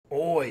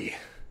Oi,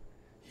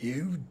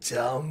 you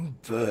dumb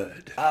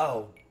bird.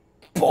 Oh,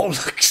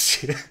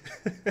 bollocks.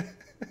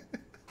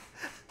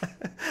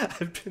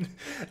 I've been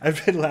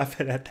I've been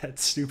laughing at that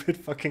stupid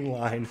fucking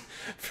line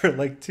for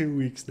like 2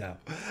 weeks now.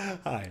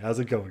 Hi, how's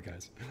it going,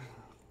 guys?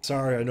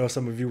 Sorry, I know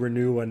some of you were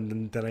new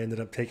and then I ended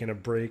up taking a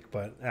break,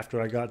 but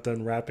after I got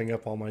done wrapping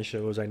up all my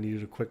shows, I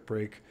needed a quick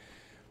break,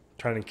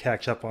 trying to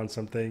catch up on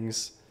some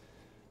things,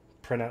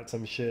 print out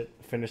some shit,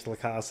 finish La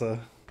Casa.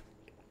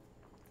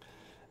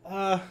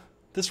 Uh,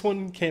 this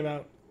one came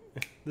out.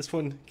 This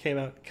one came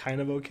out kind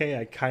of okay.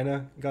 I kind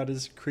of got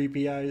his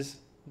creepy eyes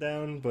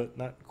down, but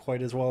not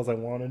quite as well as I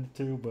wanted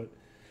to. But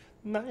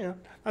not,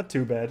 not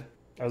too bad.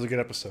 That was a good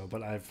episode,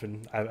 but I've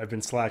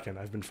been slacking.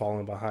 I've been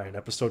falling behind.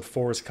 Episode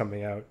 4 is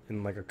coming out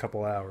in like a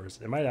couple hours.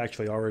 It might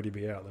actually already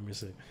be out. Let me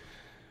see.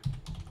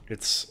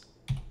 It's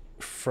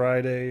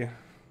Friday.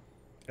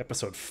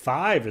 Episode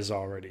 5 is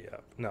already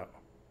up. No,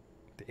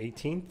 the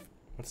 18th.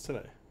 What's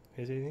today?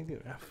 Is it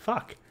 18th? Ah,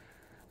 fuck.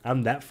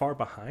 I'm that far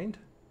behind?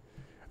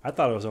 I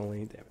thought it was only,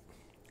 damn it.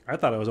 I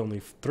thought I was only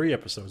 3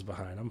 episodes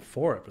behind. I'm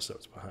 4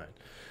 episodes behind.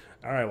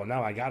 All right, well,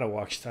 now I gotta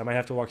watch. I might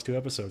have to watch 2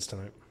 episodes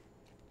tonight.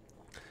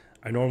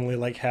 I normally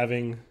like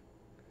having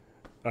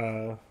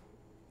the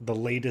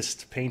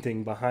latest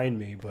painting behind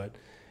me, but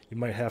you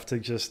might have to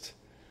just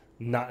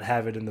not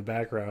have it in the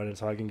background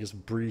until I can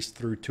just breeze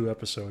through 2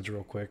 episodes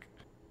real quick.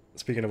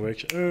 Speaking of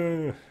which,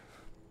 I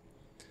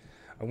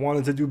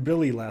wanted to do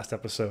Billy last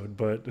episode,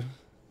 but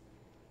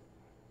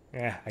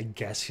I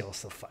guess he'll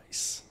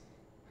suffice.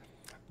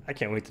 I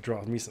can't wait to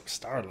draw me some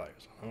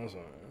Starlight.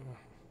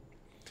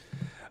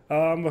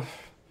 Alright,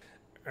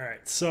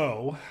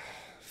 so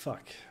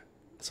fuck.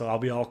 So I'll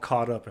be all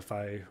caught up if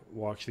I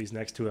watch these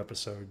next 2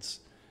 episodes,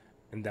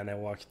 and then I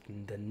watch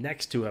the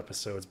next 2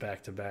 episodes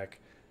back to back.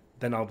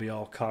 Then I'll be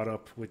all caught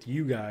up with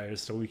you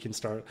guys, so we can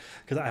start.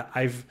 Because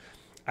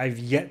I've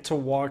yet to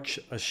watch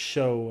a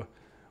show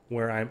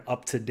where I'm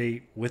up to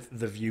date with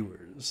the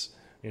viewers.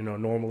 You know,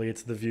 normally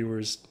it's the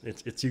viewers,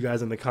 it's you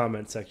guys in the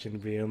comment section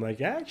being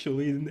like,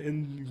 actually,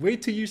 and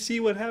wait till you see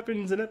what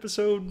happens in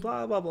episode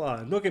blah, blah, blah.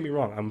 And don't get me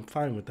wrong, I'm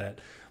fine with that.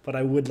 But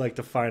I would like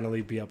to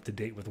finally be up to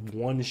date with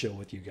one show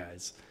with you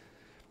guys.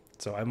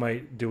 So I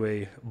might do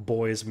a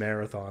boys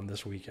marathon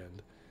this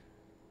weekend.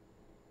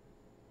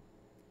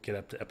 Get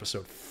up to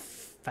episode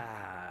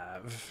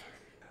 5.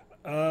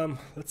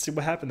 Let's see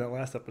what happened that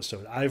last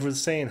episode. I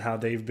was saying how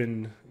they've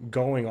been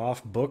going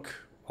off book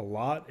a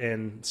lot,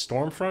 and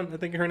Stormfront, I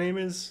think her name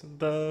is,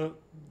 the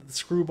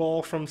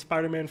screwball from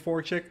Spider-Man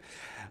 4 chick.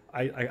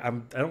 I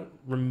don't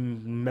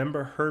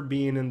remember her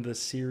being in the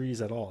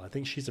series at all. I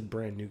think she's a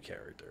brand new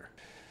character.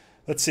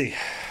 Let's see.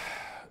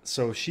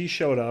 So she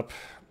showed up.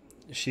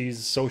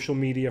 She's social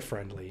media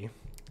friendly.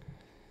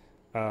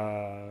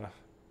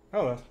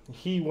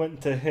 He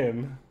went to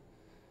him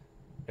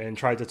and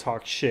tried to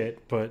talk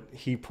shit, but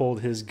he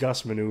pulled his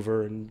Gus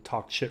maneuver and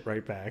talked shit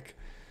right back.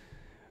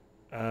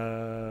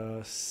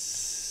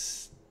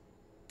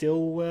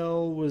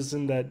 Stillwell was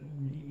in that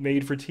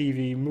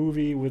made-for-TV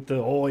movie with the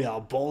 "oh yeah,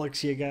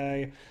 bollocks you"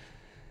 guy.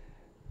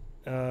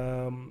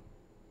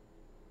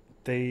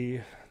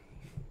 They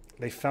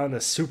found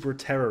a super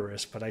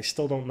terrorist, but I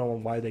still don't know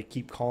why they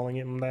keep calling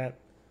him that.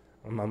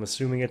 I'm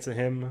assuming it's a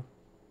him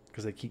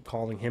because they keep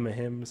calling him a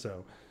him,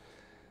 so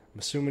I'm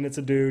assuming it's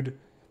a dude,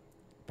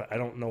 but I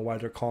don't know why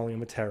they're calling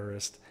him a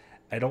terrorist.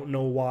 I don't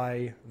know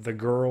why the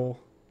girl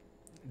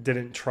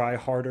didn't try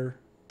harder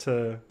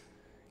to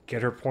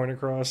get her point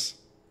across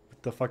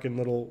with the fucking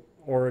little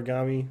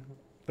origami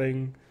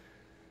thing.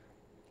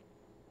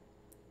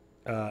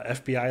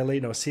 FBI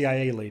lady, no,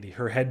 CIA lady,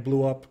 her head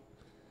blew up.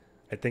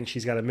 I think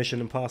she's got a Mission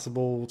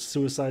Impossible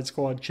Suicide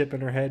Squad chip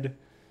in her head.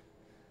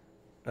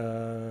 But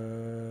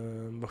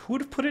who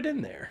would have put it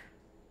in there?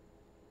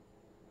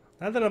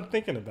 Now that I'm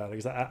thinking about it,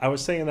 because I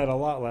was saying that a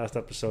lot last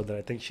episode, that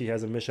I think she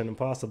has a Mission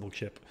Impossible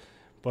chip.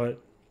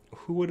 But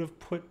who would have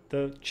put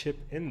the chip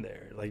in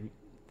there? Like,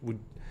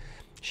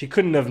 she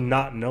couldn't have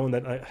not known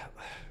that.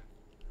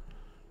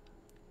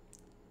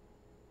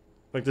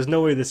 Like, there's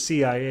no way the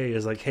CIA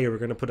is like, hey, we're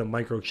going to put a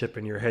microchip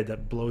in your head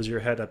that blows your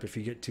head up if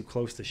you get too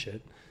close to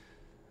shit.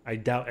 I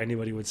doubt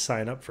anybody would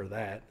sign up for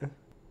that.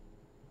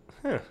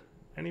 Huh. I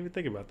didn't even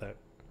think about that.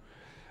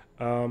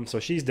 So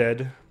she's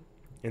dead.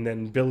 And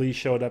then Billy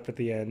showed up at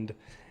the end.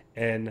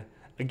 And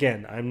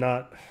again, I'm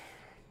not...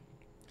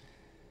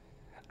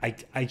 I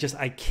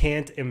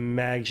can't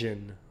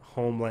imagine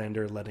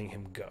Homelander letting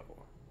him go.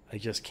 I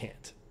just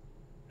can't.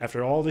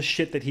 After all the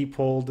shit that he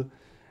pulled,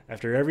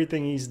 after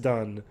everything he's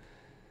done,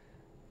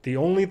 the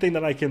only thing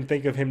that I can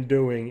think of him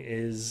doing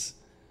is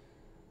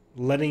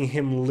letting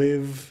him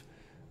live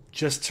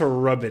just to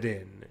rub it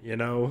in, you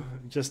know?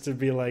 Just to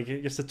be like,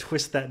 just to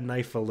twist that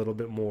knife a little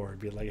bit more.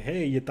 Be like,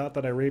 hey, you thought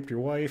that I raped your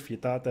wife. You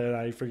thought that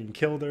I freaking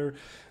killed her.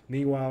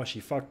 Meanwhile,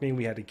 she fucked me.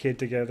 We had a kid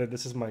together.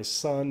 This is my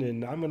son,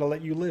 and I'm going to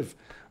let you live.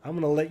 I'm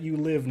going to let you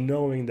live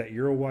knowing that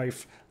your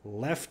wife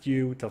left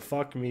you to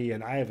fuck me,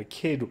 and I have a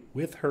kid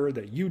with her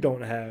that you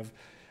don't have.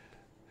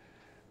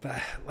 But,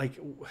 like,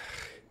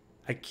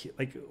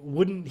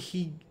 wouldn't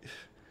he...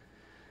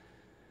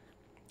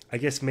 I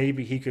guess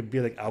maybe he could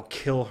be like, I'll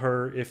kill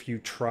her if you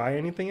try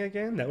anything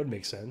again. That would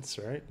make sense,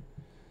 right?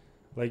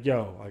 Like,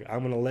 yo, like, I'm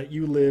going to let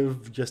you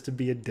live just to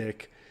be a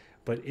dick.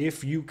 But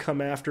if you come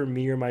after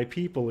me or my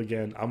people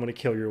again, I'm going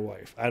to kill your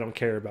wife. I don't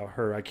care about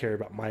her. I care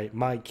about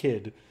my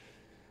kid.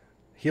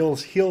 He'll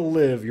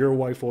live. Your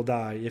wife will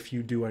die if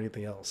you do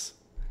anything else.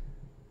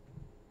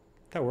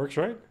 That works,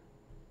 right?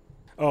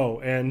 Oh,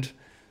 and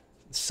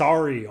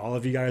sorry, all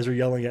of you guys are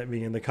yelling at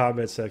me in the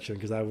comment section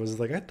because I was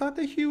like, I thought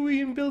that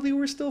Huey and Billy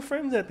were still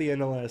friends at the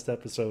end of last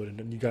episode. And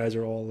then you guys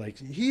are all like,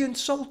 he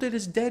insulted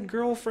his dead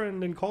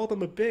girlfriend and called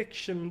him a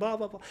bitch and blah,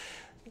 blah, blah.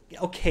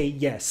 Okay,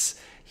 yes,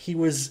 he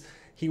was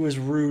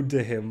rude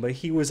to him, but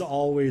he was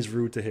always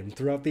rude to him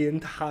throughout the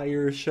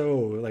entire show.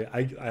 Like,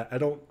 I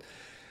don't...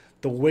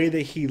 The way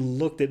that he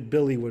looked at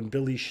Billy when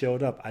Billy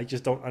showed up, I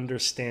just don't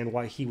understand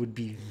why he would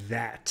be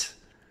that...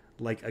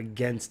 like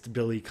against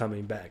Billy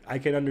coming back. I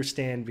can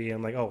understand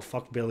being like, oh,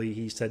 fuck Billy,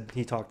 he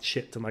talked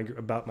shit to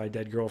about my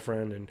dead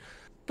girlfriend,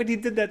 but he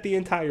did that the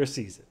entire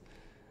season.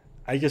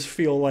 I just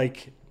feel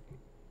like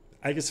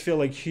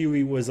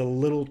Huey was a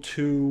little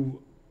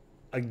too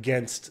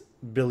against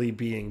Billy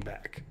being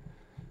back.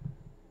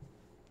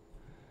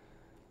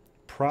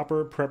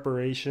 Proper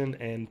preparation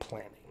and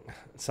planning.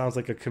 It sounds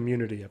like a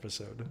Community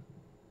episode.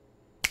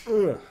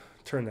 Ugh,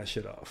 turn that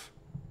shit off.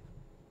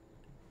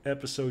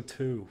 Episode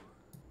 2.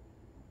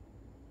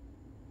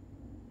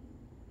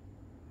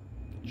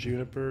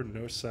 Juniper,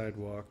 no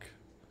sidewalk.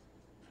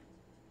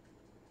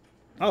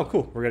 Oh,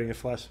 cool. We're getting a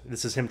flash.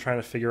 This is him trying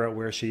to figure out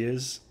where she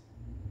is.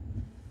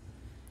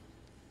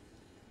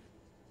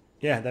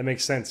 Yeah, that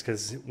makes sense,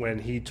 because when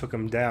he took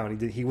him down,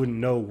 he wouldn't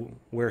know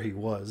where he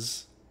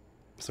was.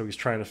 So he's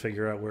trying to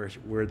figure out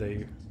where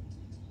they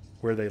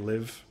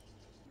live.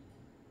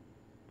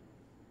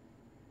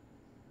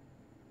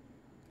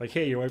 Like,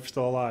 hey, your wife's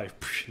still alive.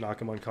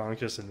 Knock him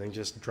unconscious and then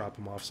just drop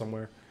him off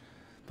somewhere.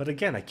 But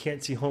again, I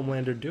can't see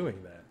Homelander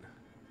doing that.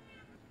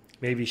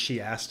 Maybe she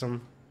asked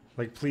him,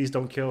 like, please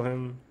don't kill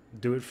him.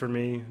 Do it for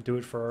me. Do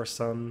it for our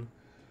son.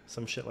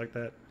 Some shit like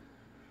that.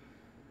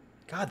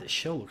 God, this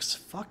show looks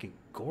fucking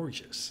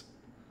gorgeous.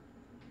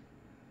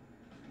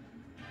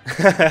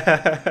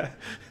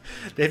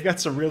 They've got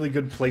some really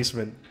good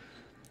placement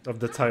of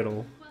the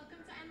title. Welcome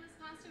to Endless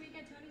Pasta Week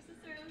at Tony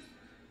Cicero's.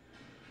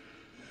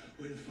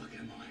 Where the fuck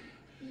am I?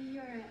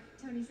 You're at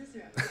Tony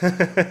Cicero's.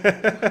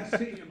 What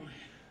city am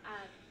I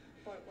in?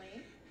 Fort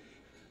Wayne.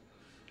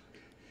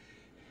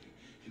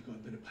 You've got a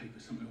bit of paper,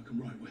 something I can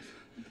write with.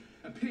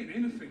 A pen,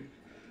 anything.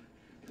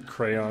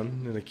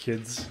 Crayon in a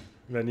kid's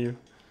menu.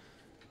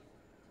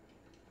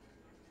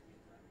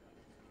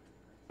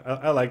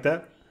 I like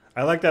that.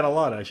 I like that a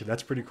lot, actually.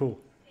 That's pretty cool.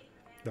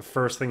 The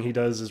first thing he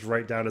does is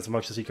write down as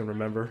much as he can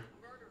remember.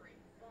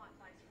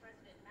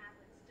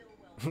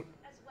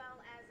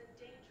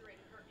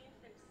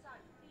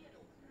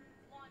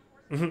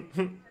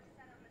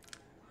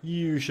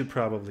 You should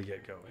probably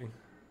get going.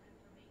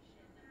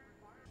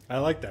 I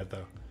like that,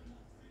 though.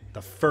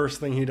 The first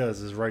thing he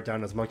does is write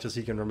down as much as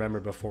he can remember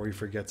before he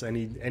forgets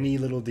any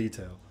little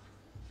detail.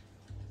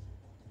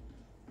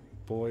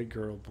 Boy,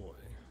 girl, boy.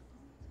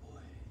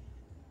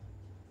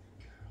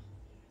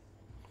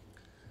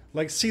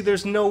 Like, see,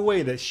 there's no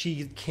way that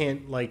she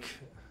can't, like...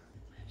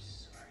 I'm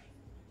sorry.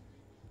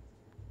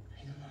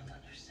 I do not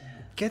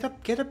understand.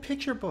 Get a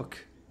picture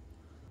book.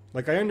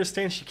 Like, I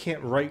understand she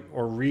can't write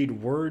or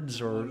read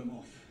words or...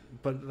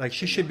 But, like,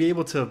 she should be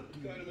able to...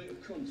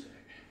 Contact.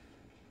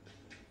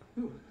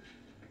 Someone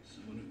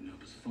who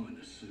knows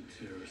finest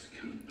terrorist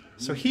cunt.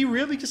 So he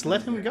really just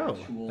let him go.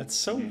 That's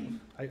so...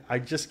 I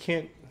just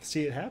can't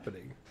see it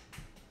happening.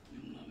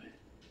 You'll love it.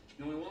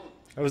 No, I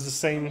won't. That was the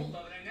same... I won't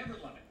love it. I never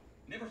love it.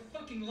 Never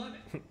fucking love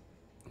it.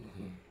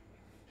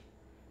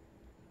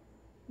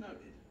 No,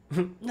 No.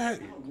 it's not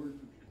a word.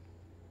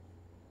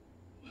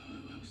 Well,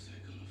 how's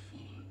that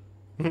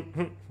gonna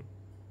follow?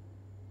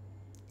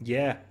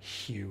 Yeah,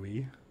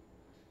 Huey.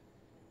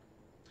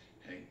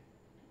 Hey,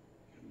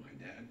 you're my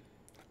dad.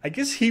 I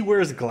guess he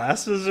wears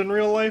glasses in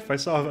real life. I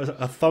saw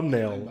a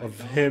thumbnail of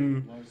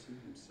him,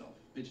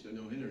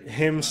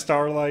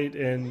 Starlight,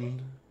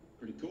 and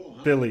Pretty cool,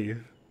 huh? Billy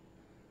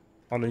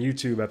on a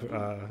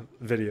YouTube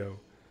video.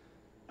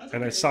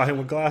 And I saw him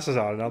with glasses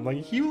on, and I'm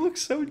like, he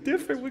looks so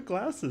different with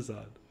glasses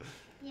on.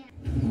 Yeah.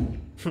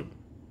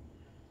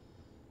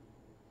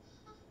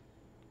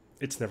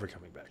 It's never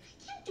coming back.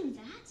 I can't do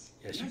that.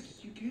 Yes, Yes,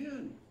 you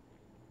can.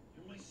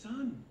 You're my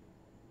son.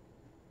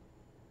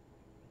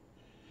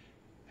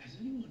 Has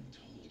anyone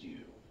told you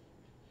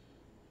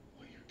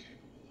what you're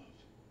capable of?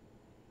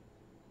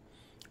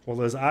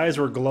 Well, his eyes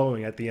were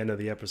glowing at the end of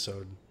the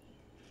episode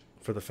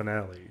for the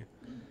finale.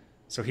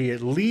 So he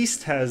at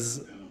least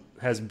has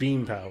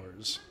beam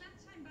powers.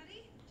 Math time,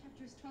 buddy.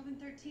 Chapters 12 and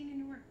 13 in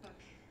your workbook.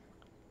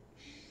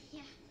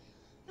 Yeah.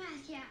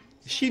 Math, yeah.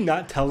 Is she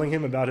not telling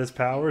him about his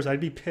powers? I'd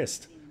be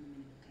pissed.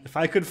 If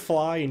I could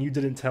fly and you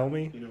didn't tell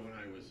me. You know, when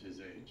I was his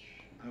age,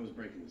 I was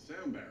breaking the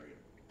sound barrier.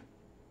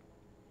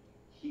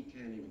 He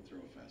can't even throw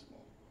a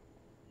fastball.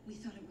 We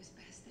thought it was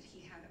best that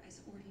he have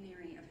as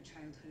ordinary of a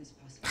childhood as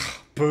possible.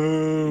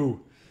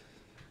 Boo!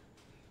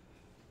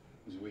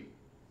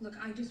 Look,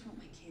 I just want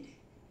my kid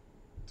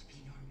to be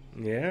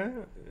normal. Yeah,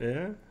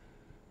 yeah.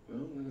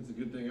 Well, then it's a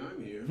good thing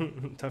I'm here.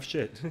 Tough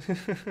shit.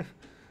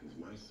 Because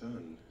my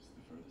son is the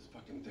furthest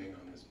fucking thing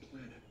on this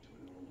planet to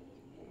a normal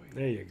little boy.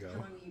 There you How go.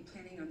 long are you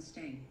planning on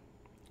staying?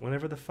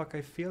 Whenever the fuck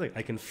I feel like.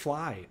 I can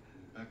fly.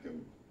 Becca,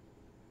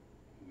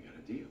 we got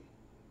a deal.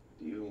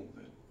 A deal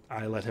that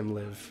I let him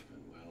live.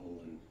 and well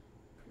and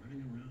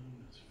running around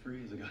as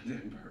free as a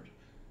goddamn bird.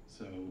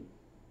 So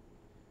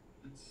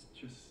let's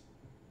just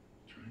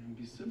try and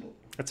be civil.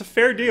 That's a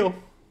fair deal.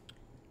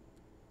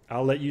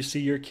 I'll let you see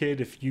your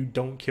kid if you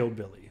don't kill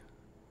Billy.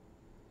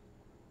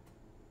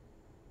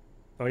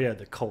 Oh yeah,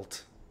 the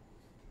cult.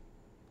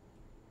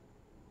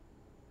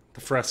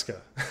 The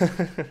fresca. I don't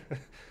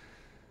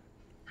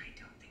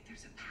think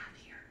there's a path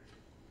here.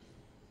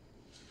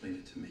 Leave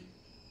it to me.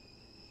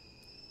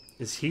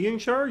 Is he in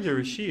charge or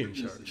is she in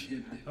charge?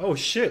 Oh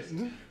shit.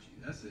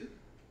 That's it.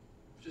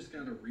 Just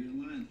gotta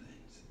realign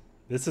things.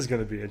 This is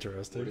going to be What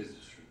interesting. is this,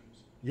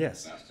 shrooms?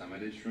 Yes. Last time I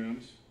did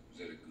shrooms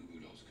was at a Goo Goo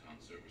Dolls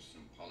concert with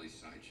some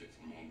poli-sci chick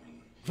from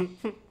Homeland.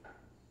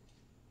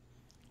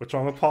 What's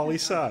wrong with poli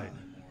sci? More of a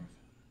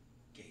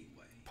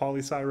gateway.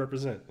 Poli sci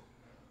represent.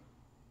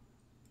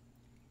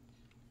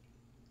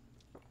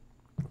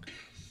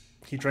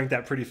 He drank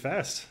that pretty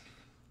fast.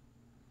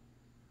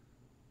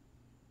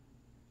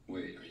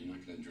 Wait, are you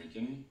not gonna drink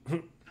any?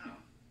 Oh,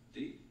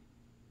 Deep.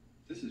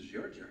 This is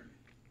your journey.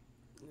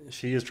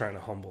 She is trying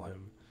to humble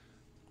him.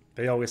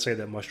 They always say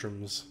that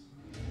mushrooms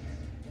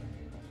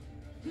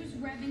Who's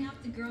revving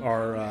up the girl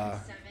Our, power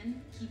at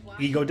 7? Keep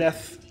watching ego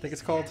death, I think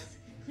it's called.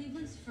 WDCS.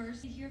 Cleveland's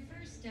first. Here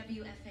first.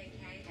 WFAK.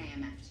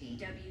 AMFT.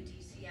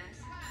 WDCS.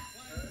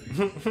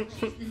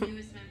 She's the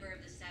newest member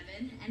of the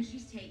 7, and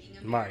she's taking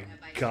America My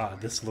by God, storm.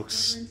 this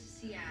looks Portland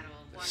to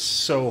Seattle.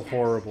 so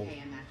horrible.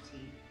 AMFT.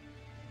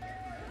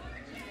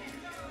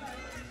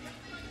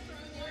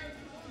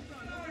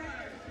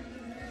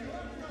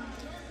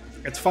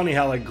 It's funny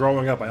how, like,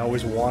 growing up, I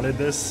always wanted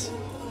this.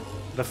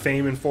 The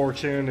fame and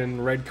fortune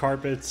and red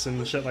carpets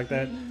and shit like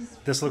that.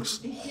 This looks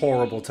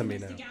horrible to me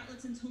now.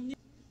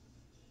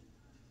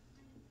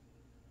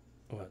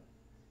 What?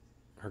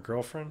 Her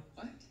girlfriend?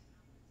 What?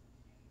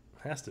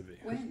 Has to be.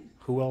 When?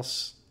 Who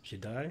else? She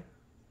die?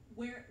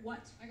 Where?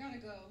 What? I gotta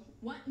go.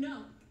 What?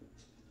 No.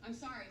 I'm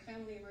sorry.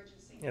 Family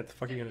emergency. Yeah, what the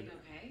fuck are you gonna do?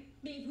 Okay.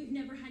 Babe, we've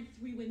never had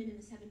 3 women in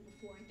the 7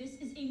 before. This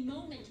is a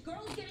moment.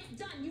 Girls, get it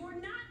done. You are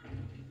not.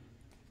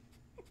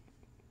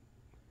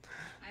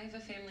 I have a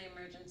family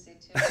emergency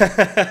too.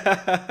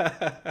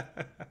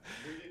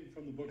 Reading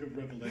from the book of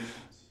Revelations.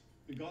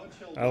 The God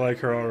shall I like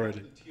her wipe away already.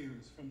 all the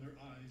tears from their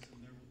eyes,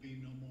 and there will be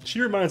no more. She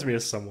reminds me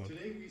of someone.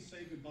 Today we say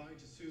goodbye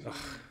to Susan.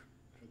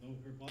 For though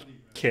her body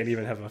Can't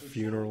even rests, have a her soul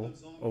funeral,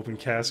 lives on open for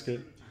all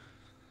casket. eternity.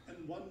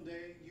 And one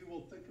day you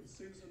will think of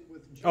Susan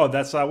with joy. Oh,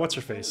 that's, what's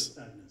her as well face? as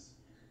sadness.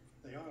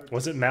 They are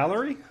Was it two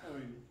Mallory? sides of a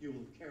coin you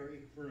will carry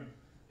forever.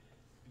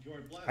 And you are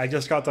blessed I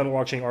just got done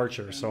watching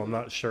Archer, so I'm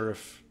not sure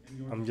if and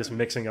your I'm just friend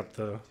mixing up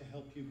the to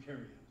help you carry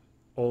it.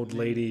 old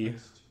lady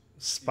Christ.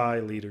 spy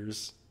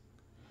leaders.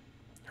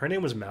 Her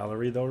name was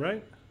Mallory, though,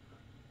 right?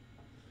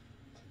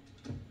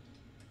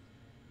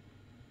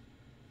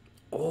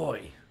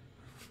 Oi.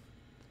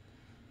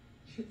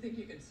 You think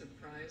you can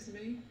surprise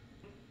me?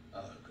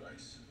 Oh,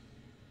 Grace.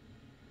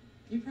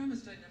 You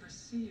promised I'd never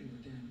see you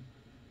again.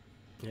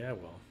 Yeah,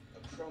 well. I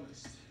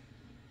promised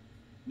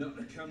not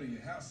to come to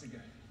your house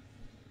again.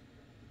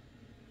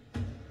 A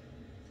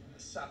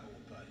subtle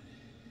but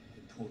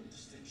important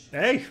distinction.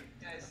 Hey,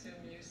 I assume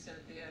you sent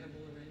the edible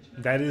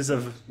arrangement. that is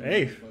a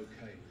hey. Bouquet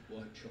of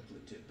white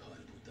chocolate dipped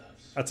pineapple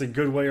doves. That's a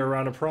good way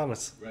around a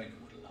promise. Raina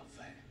would have loved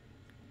that.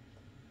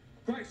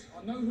 Grace,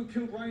 I know who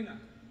killed Raina.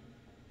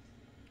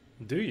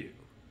 Do you?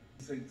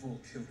 I think Paul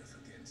killed her for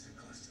getting too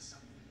close to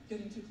something.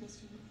 Getting too close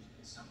to you.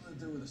 Something to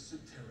do with a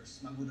soup terrorist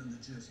smuggled into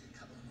Jersey a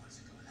couple of months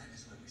ago, and that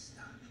is where we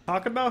start.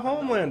 Talk about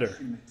Homelander.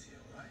 She meant to,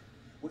 all right?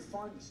 We'll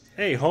find this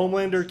Hey,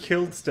 Homelander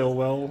killed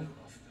Stillwell.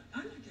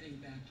 I'm not getting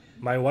back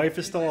in. My wife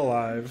is still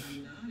alive.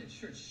 I'm not. It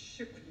sure as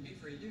shit wouldn't be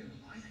for you.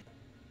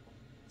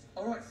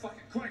 All right, fuck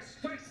it. Grace,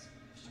 Grace,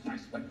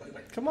 Grace,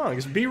 wait. Come on,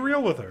 just be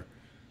real with her.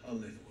 I'll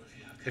leave it with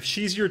you. Okay? If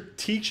she's your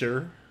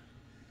teacher,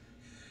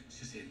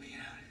 Just hear me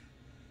out.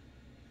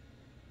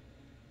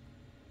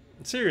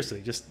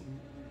 seriously, just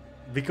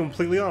be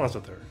completely honest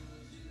with her.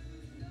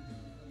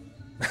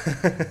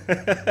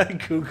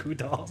 Goo Goo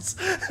Dolls.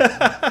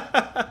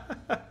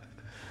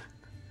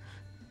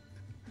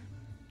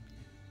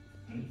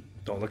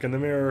 Don't look in the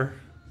mirror.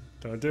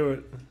 Don't do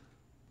it.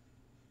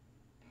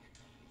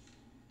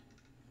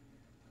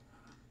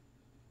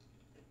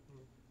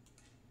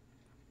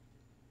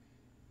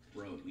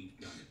 Bro, we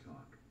gotta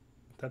talk.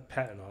 That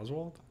Patton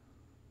Oswalt?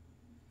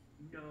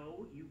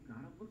 No, you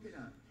gotta look at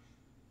us.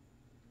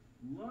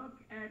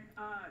 Look at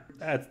us.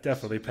 That's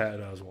definitely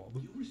Patton Oswalt.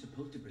 You were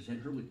supposed to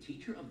present her with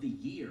Teacher of the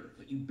Year,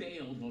 but you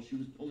bailed while she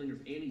was pulling her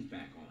panties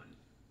back on.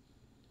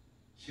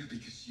 Yeah,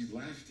 because you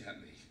laughed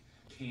at me.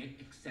 Can't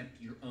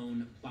accept your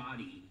own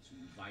body, so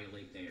you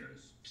violate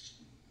theirs.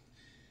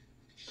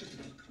 Shut the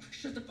fuck up.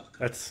 Shut the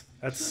fuck up.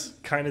 That's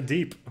kind of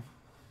deep.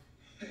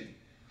 Hey,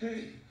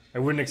 I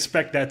wouldn't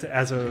expect that to,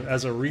 as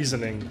a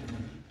reasoning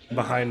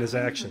behind his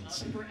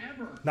actions.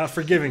 Not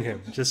forgiving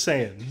him, just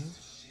saying.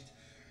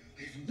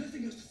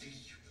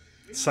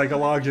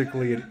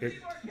 Psychologically, it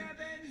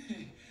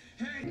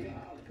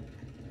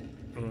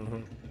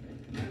Mhm.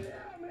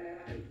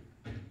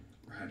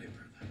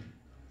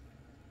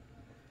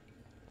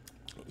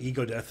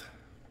 Ego death.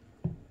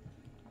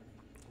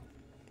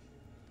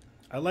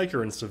 I like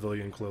her in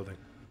civilian clothing.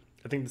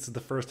 I think this is the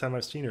first time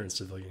I've seen her in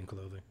civilian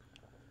clothing.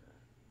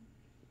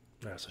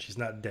 Yeah, so she's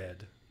not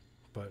dead,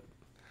 but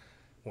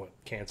what,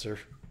 cancer?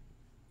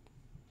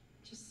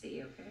 Just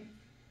see, okay?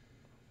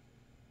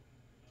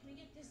 Can we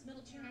get this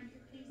middle chair out here,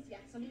 please? Yeah,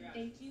 somebody,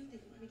 thank you. Can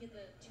we get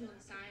the two on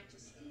the side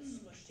just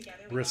smushed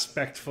together?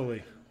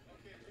 Respectfully.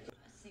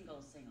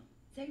 Single.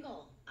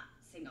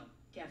 Single,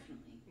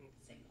 definitely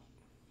single.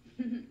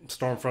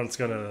 Stormfront's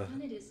gonna.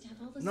 Fun it is to have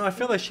all this No, I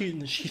feel like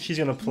she's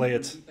gonna play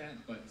it.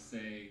 But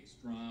say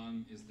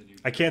strong is the new.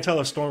 I can't tell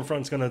if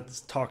Stormfront's gonna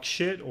talk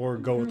shit or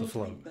go with the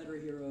flow. Better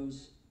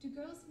heroes. Do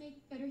girls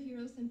make better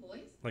heroes than boys?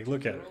 Like,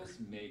 look at her. Girls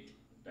make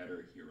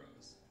better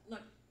heroes.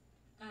 Look,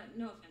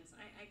 no offense,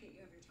 I get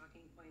you have your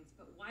talking points,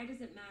 but why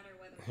does it matter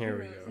whether Here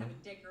we heroes go. have a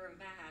dick or a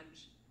vag?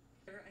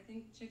 I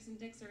think chicks and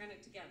dicks are in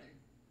it together.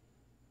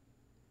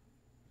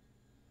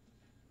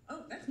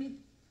 Oh, that's me.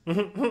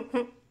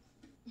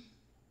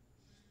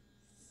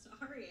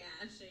 Sorry,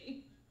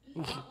 Ashy.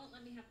 Won't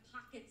let me have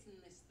pockets in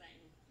this thing.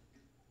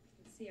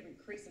 You can see every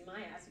crease in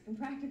my ass. You can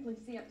practically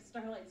see up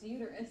Starlight's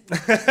uterus.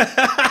 Starlight,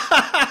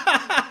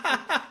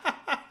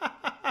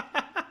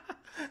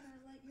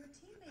 your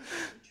teammate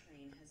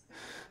A-Train has been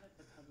out of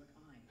the public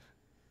eye.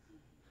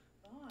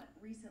 Thought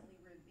recently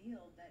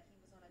revealed that he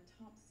was on a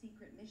top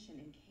secret mission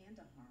in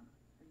Kandahar.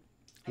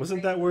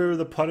 Wasn't that where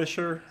the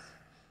Punisher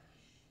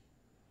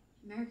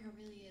America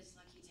really is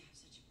lucky to have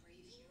such a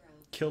brave hero.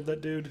 killed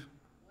that dude?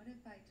 What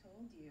if I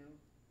told you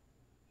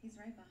he's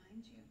right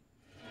behind you?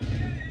 Hey,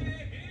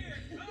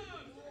 here comes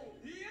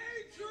the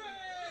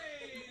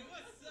A-Train!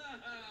 What's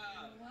up?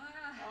 Wow.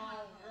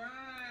 All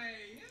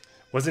right.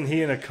 Wasn't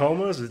he in a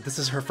coma? This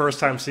is her first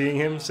time seeing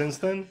him since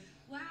then?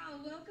 Wow,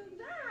 welcome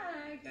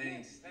back.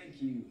 Thanks, thank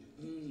you.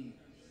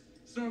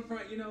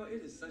 Stormfront, you know,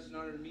 it is such an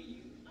honor to meet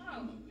you.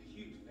 I'm a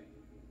huge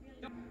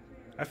fan.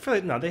 I feel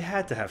like, no, they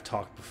had to have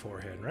talked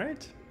beforehand,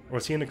 right? Or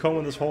was he in a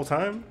coma this whole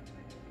time?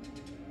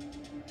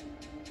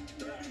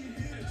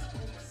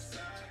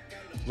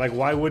 Like,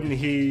 why wouldn't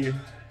he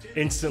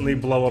instantly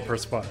blow up her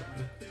spot?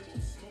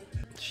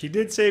 She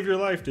did save your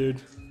life, dude.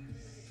 No,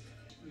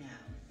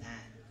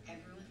 that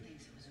everyone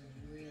thinks it was a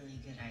really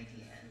good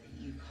idea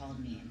that you called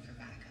me in for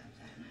backup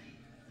that night.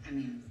 I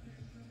mean,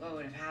 what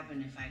would have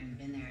happened if I hadn't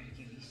been there to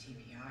give you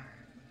CPR?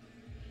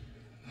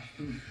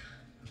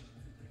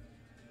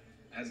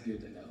 That's good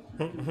to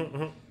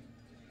know.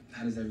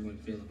 How does everyone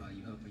feel about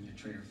you helping your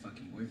traitor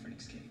fucking boyfriend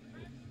escape?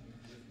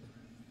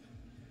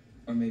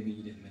 Or maybe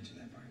you didn't mention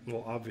that part.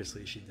 Well,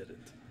 obviously she didn't.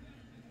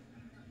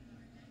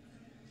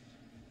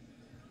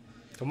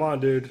 Come on,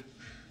 dude.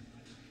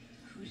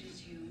 Who did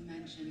you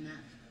mention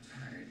that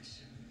part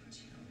to?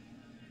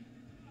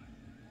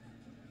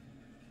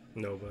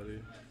 Nobody.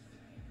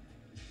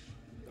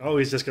 Oh,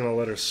 he's just gonna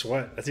let her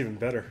sweat. That's even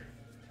better.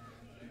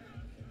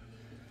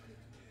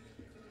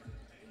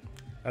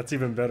 That's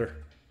even better.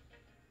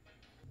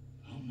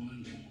 Oh, my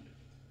Lord.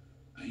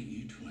 Ain't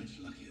you twits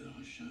lucky that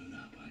I showed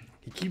up, eh?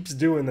 He keeps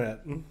doing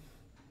that.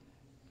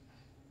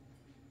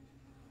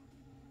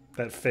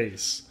 That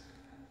face.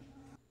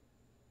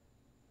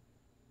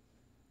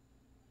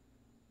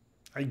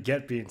 I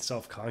get being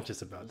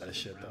self-conscious about that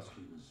shit, though.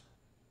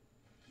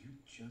 You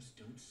just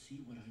don't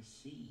see what I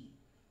see.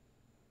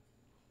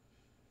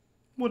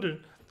 What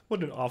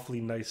an awfully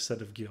nice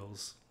set of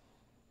gills.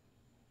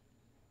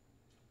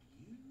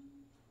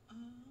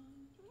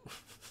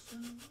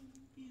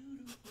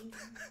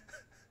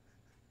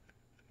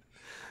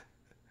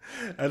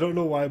 I don't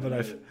know why,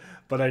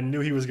 but I knew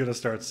he was gonna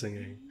start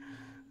singing.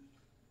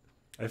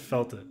 I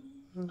felt it.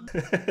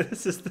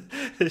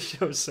 This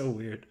show is so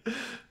weird.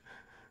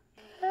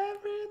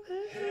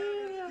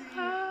 Everything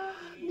I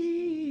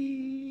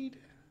need.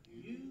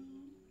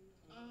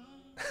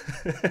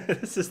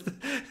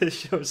 This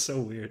show is so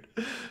weird.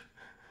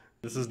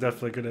 This is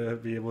definitely gonna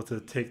be able to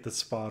take the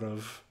spot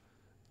of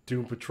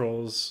Doom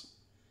Patrol's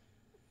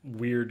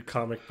weird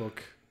comic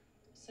book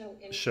So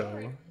in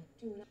show. short,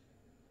 do not That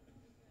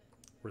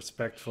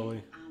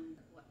Respectfully.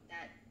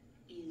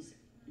 is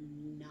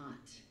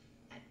not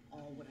at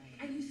all what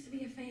I I used to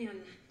be a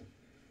fan,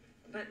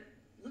 but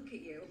look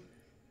at you.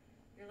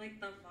 You're like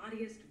the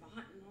vaughtiest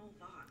vaught in all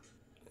vaught.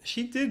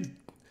 She did.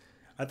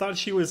 I thought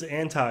she was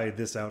anti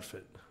this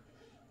outfit.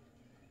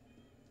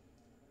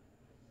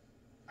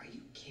 Are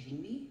you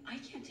kidding me? I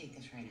can't take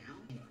this right now.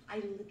 I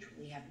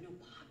literally have no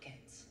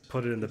pockets.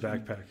 Put it in the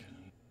backpack.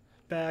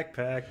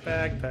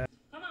 Backpack.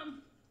 Come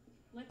on,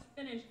 let's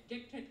finish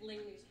dick tickling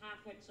these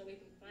half-wits so we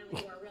can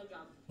finally do our real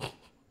job.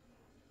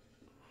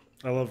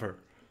 I love her.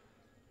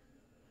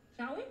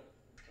 Shall we?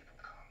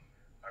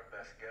 Our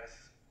best guess,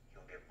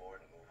 you'll get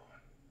bored and move on.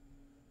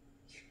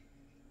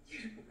 You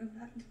don't know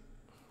that.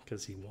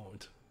 Because he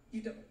won't.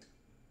 You don't.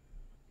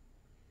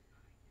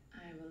 I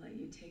will let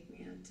you take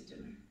me out to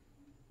dinner.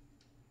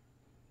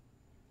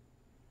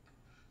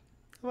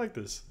 I like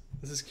this.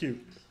 This is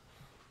cute.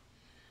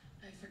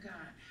 I forgot.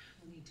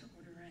 We'll need to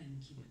order in.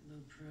 Keep it low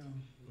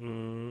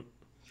pro.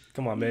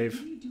 Come on, Maeve.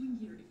 What are you doing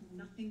here if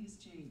nothing has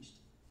changed?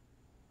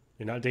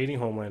 You're not dating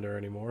Homelander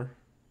anymore.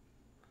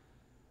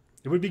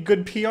 It would be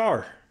good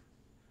PR.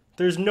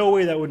 There's no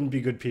way that wouldn't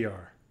be good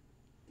PR.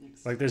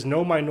 Like, there's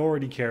no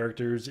minority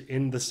characters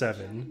in the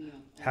 7.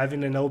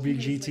 Having an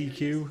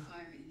LGBTQ.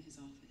 Fire in his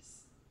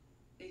office.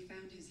 They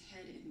found his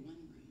head in one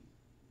room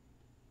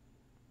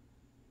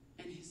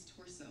and his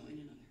torso in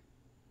another.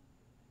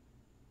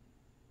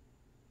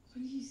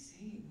 What are you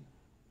saying?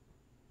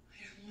 I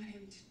don't want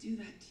him to do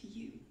that to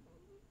you.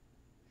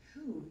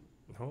 Who?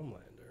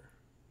 Homelander.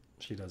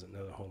 She doesn't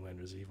know that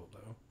Homelander's evil,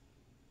 though.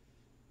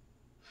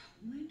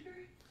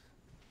 Homelander?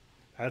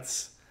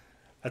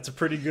 That's a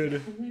pretty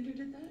good. Homelander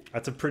did that?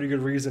 That's a pretty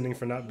good reasoning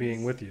for not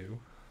being with you.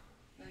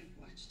 I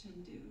watched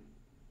him do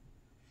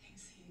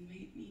things he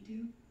made me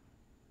do.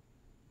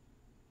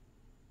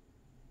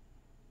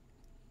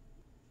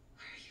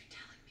 Why are you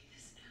telling me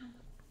this now?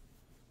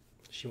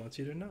 She wants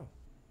you to know.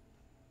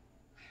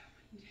 I don't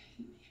want you to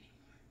hate me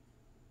anymore.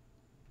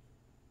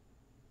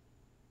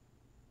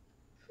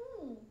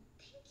 Cool.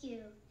 Thank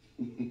you.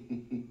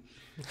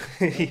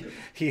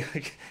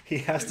 he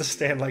has to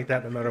stand like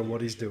that no matter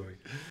what he's doing.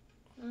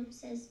 Mom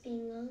says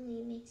being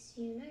lonely makes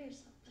you know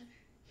yourself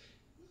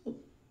better.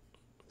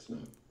 It's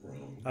not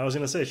wrong. I was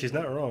gonna say she's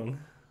not wrong.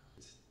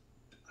 It's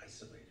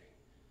isolating.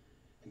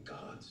 And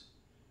gods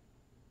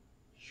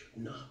should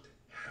not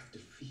have to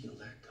feel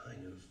that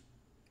kind of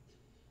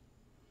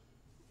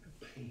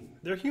pain.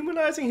 They're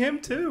humanizing him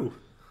too.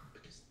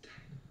 Because that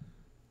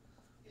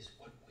is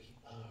what we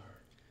are,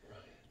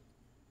 Ryan.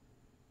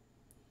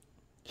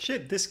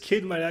 Shit, this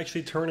kid might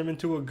actually turn him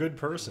into a good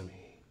person.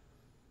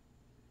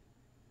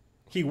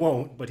 He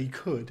won't, but he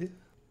could.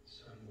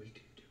 Son, we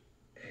can do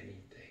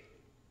anything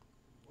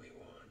we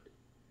want.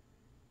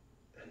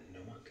 And no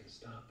one can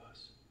stop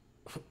us.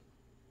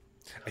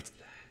 Not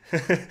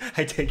that.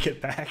 I take it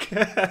back.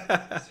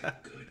 It's a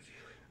good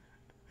feeling.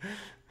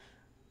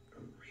 A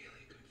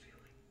really good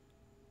feeling.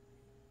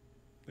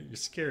 But you're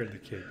scared of the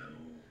kid. Now,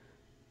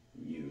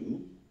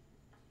 you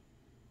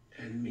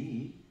and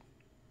me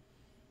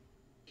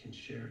can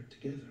share it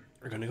together.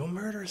 We're gonna go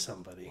murder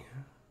somebody.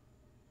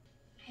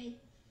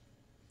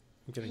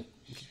 I'm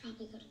I should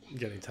probably go to bed.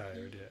 getting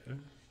tired, yeah.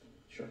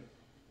 Sure.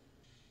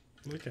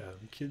 Look at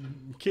him.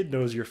 Kid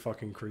knows you're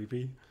fucking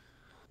creepy.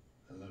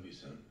 I love you,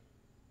 son.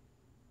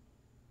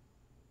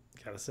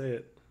 Gotta say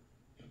it.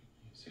 Yep,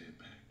 you say it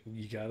back.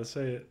 You gotta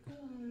say it.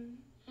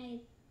 I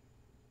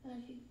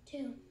love you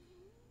too.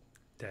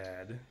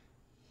 Dad.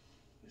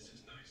 This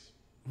is nice.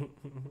 You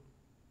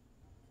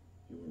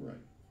were right.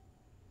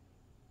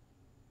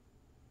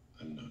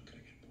 I'm not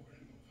gonna get bored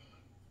and move on.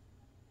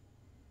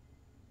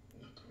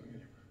 I'm not going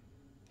anywhere.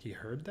 He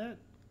heard that?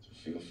 So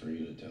feel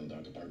free to tell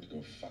Dr. Park to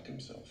go fuck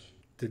himself.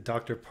 Did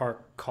Dr.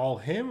 Park call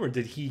him, or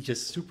did he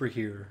just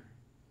superhear?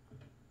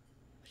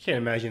 I can't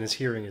imagine his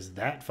hearing is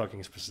that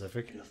fucking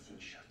specific. Nothing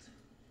shuts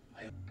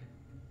him.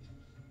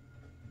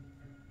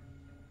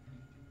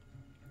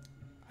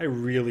 I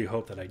really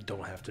hope that I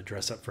don't have to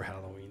dress up for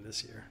Halloween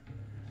this year.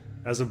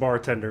 As a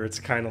bartender, it's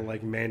kind of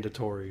like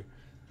mandatory.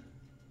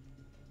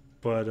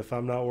 But if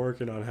I'm not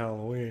working on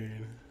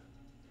Halloween,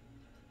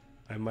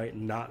 I might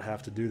not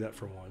have to do that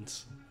for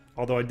once.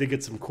 Although I did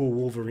get some cool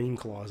Wolverine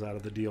claws out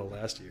of the deal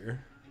last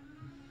year.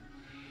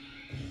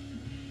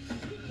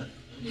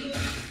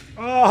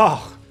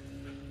 Oh!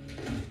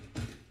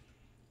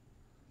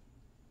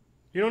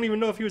 You don't even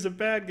know if he was a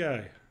bad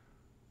guy.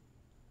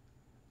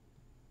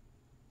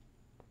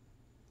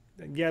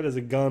 Yeah, there's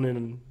a gun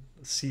in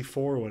a C4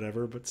 or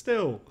whatever, but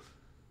still.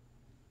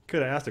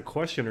 Could have asked a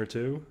question or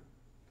two.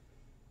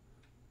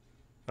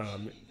 I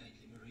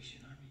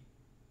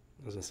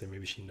was gonna say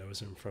maybe she knows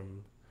him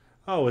from.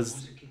 Oh,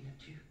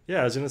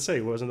 yeah, I was gonna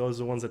say, wasn't those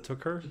the ones that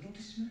took her?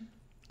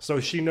 So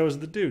she knows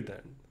the dude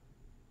then.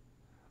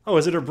 Oh,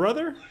 is it her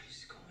brother?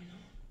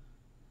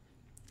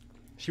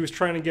 She was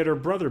trying to get her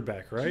brother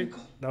back, right?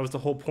 That was the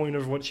whole point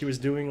of what she was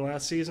doing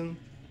last season.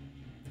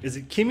 Is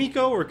it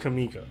Kimiko or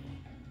Kamiko?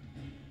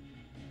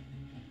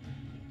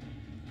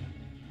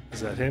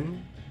 Is that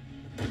him?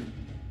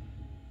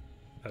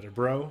 That her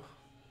bro?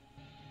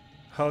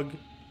 Hug?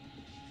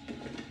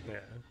 Yeah.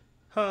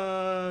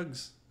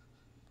 Hugs!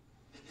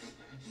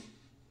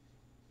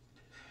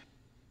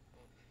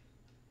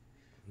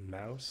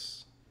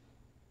 Mouse?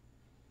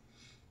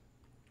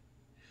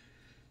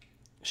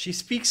 She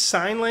speaks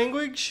sign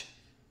language?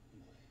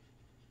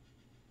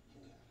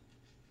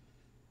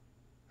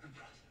 Her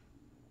brother.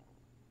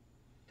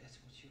 That's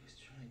what she was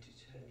trying to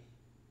tell me.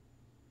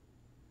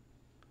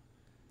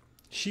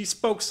 She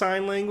spoke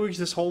sign language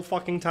this whole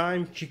fucking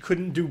time? She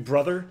couldn't do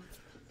brother?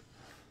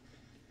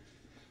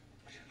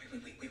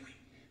 Wait.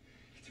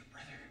 It's her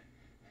brother.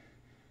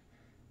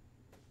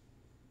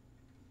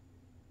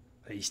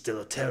 He's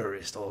still a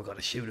terrorist, oh,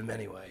 gotta shoot him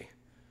anyway.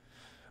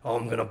 Oh,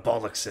 I'm gonna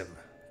bollocks him.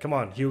 Come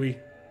on, Huey.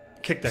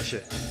 Kick that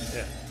shit.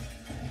 Yeah.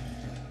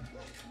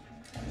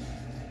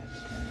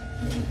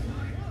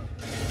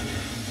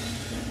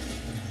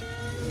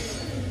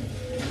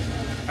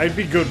 I'd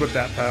be good with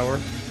that power.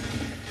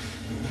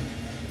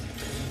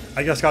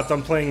 I just got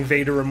done playing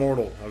Vader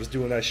Immortal. I was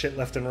doing that shit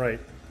left and right.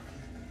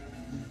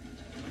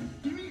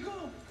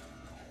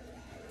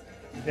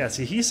 Yeah,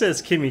 see, he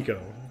says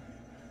Kimiko.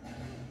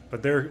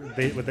 But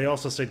they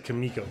also said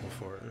Kamiko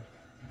before.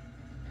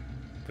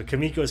 But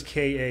Kamiko is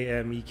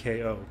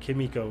K-A-M-E-K-O.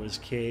 Kimiko is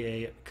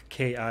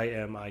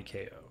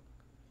K-I-M-I-K-O.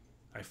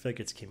 I feel like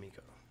it's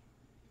Kimiko.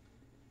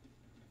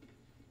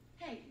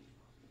 Hey.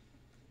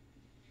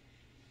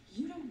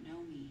 You don't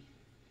know me.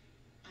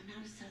 I'm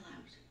not a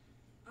sellout.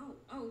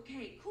 Oh,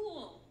 okay,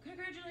 cool.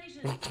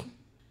 Congratulations.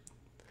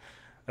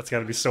 That's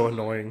gotta be so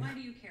annoying. Why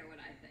do you care what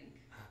I think?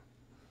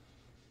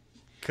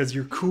 Because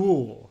you're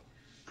cool.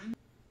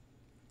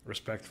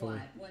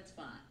 Respectfully. What's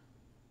what?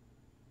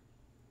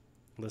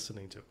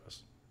 Listening to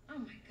us. Oh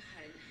my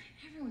god,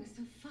 everyone is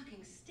so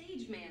fucking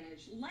stage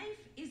managed.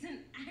 Life isn't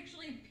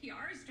actually a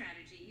PR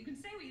strategy. You can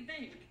say what you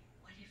think.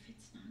 What if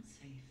it's not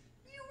safe?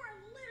 You are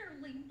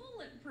literally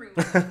bulletproof.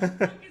 What the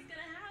fuck is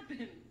gonna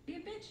happen? Be a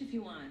bitch if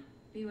you want.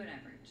 Be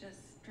whatever.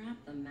 Just drop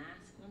the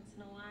mask once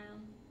in a while.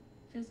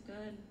 Feels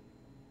good.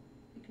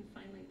 You can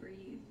finally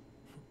breathe.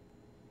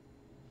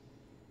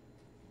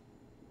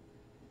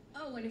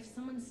 Oh, and if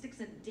someone sticks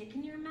a dick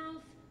in your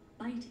mouth,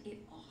 bite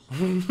it off.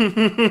 Pippi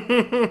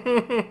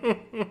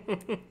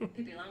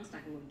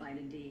Longstocking would bite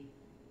a D.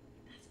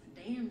 That's for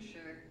damn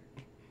sure.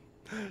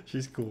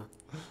 She's cool.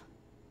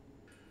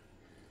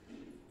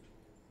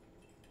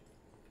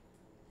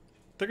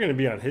 They're gonna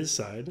be on his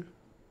side.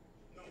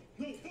 No,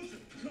 listen,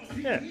 no.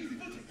 Yeah. The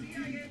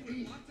CIA would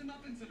have locked him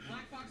up in some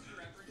black box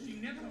forever. She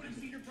never would have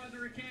seen her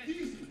brother again.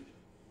 Easy.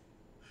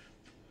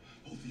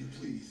 Both of you,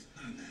 please.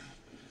 Not now.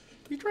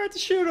 He tried to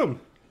shoot him.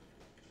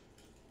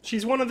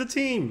 She's one of the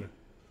team.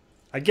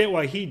 I get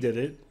why he did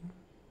it.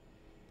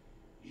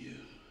 You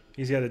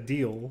He's got a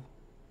deal.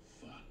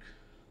 fuck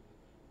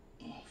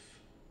off.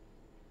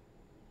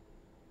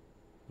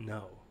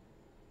 No.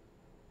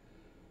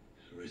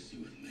 Rest you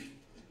with me.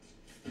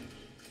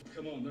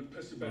 Come on, don't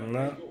piss about.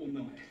 No. We've got all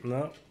night.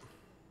 No.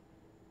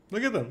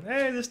 Look at them.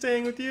 Hey, they're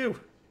staying with you.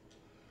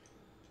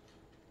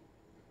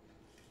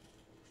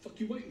 Fuck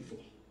you waiting for?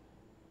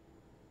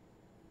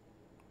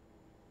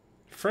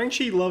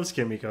 Frenchie loves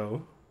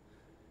Kimiko.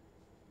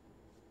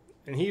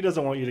 And he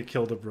doesn't want you to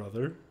kill the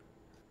brother.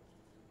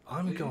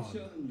 I'm Are you gone.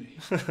 telling me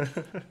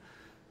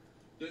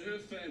that her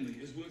family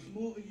is worth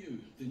more to you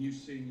than you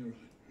see in your own?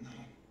 No.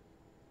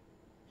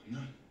 I'm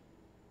not.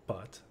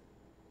 But.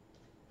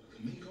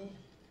 Kamiko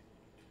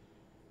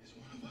is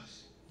one of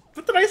us.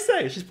 What did I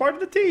say? She's part of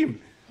the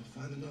team.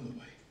 I'll find another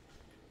way.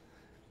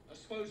 I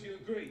suppose you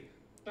agree,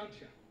 don't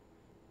you?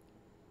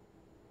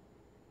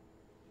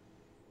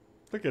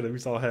 Look at him.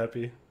 He's all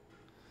happy.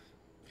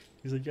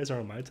 He's like, you guys are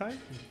on my time?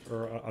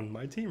 Or on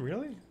my team?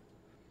 Really?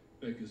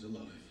 Becca's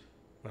alive.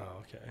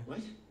 Oh, okay. What?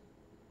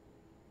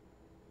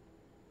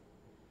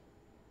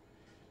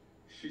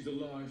 She's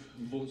alive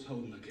and Vaught's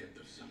holding her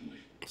captive somewhere.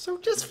 So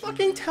just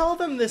fucking tell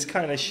them this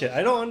kind of shit.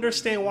 I don't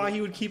understand why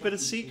he would keep it a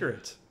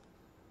secret.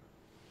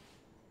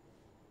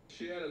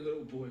 She had a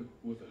little boy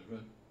with her,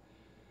 right?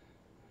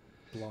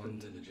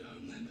 Blonde.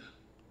 Homelander.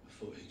 I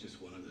thought he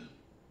just wanted to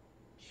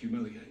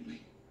humiliate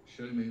me.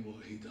 Show me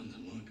what he done to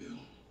my girl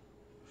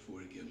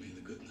before he gave me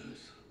the good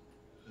news.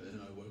 And then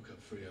I woke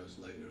up 3 hours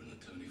later and the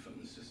Tony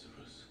fucking sister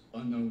us.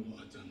 I know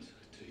what I done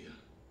to you,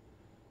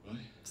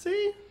 right?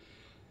 See?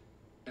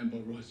 And by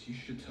rights, you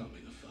should tell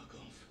me to fuck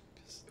off.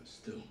 But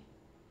still,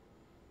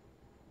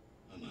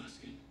 I'm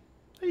asking.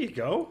 There you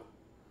go.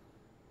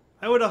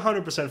 I would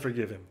 100%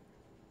 forgive him.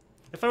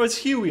 If I was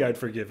Huey, I'd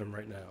forgive him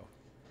right now.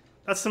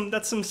 That's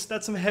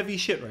some heavy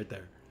shit right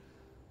there.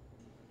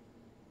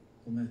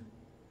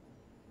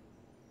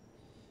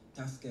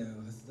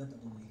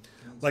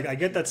 Like, I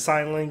get that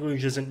sign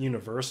language isn't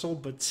universal,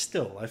 but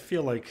still, I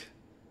feel like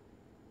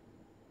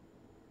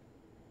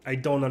I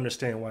don't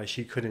understand why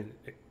she couldn't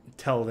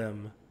tell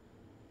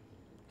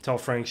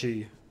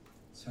Frenchie,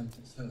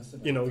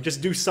 you know,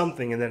 just do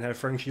something and then have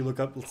Frenchie look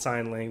up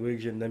sign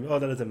language and then, oh,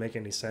 that doesn't make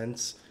any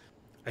sense.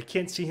 I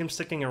can't see him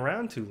sticking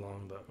around too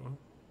long, though.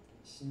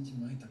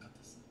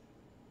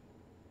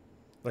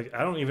 Like,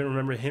 I don't even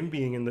remember him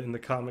being in the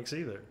comics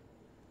either.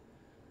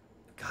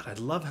 God, I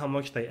love how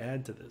much they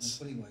add to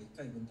this.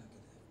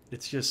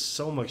 It's just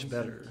so much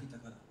better.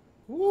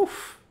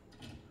 Woof!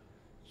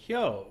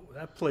 Yo,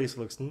 that place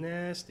looks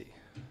nasty.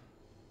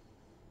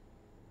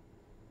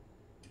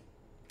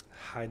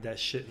 Hide that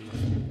shit in the...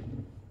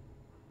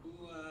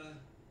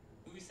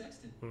 Who we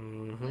sexted?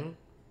 Mm-hmm.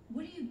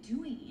 What are you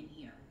doing in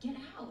here? Get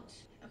out.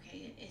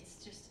 Okay,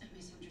 it's just a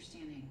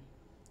misunderstanding.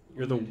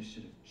 You're the...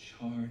 should have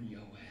charred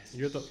your ass.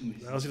 You're the...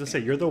 I was gonna say,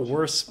 you're the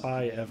worst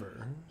spy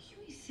ever.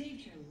 Huey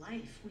saved your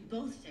life. We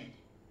both did.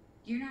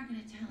 You're not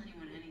gonna tell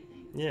anyone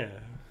anything. Yeah.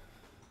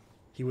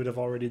 He would have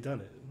already done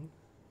it.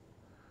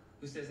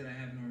 Who says that I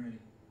haven't already?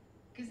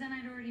 Because then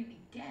I'd already be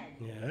dead.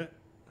 Yeah.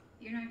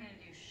 You're not gonna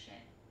do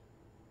shit.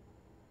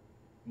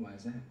 Why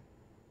is that?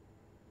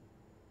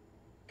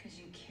 Because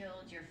you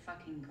killed your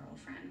fucking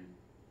girlfriend.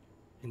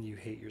 And you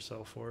hate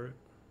yourself for it.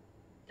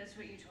 That's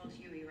what you told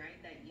Huey,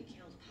 right? That you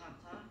killed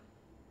Popclaw?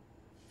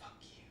 Fuck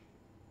you.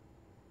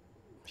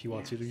 He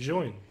wants you to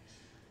join.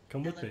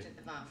 Come with I me. looked at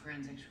the bot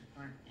forensics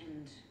report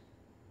and...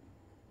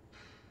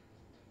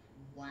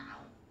 Wow.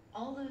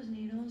 All those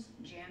needles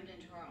jammed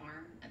into her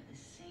arm at the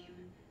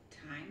same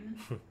time.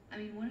 I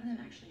mean, one of them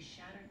actually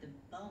shattered the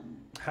bone.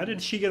 How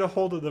did she get a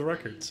hold of the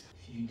records?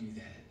 If you do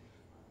that,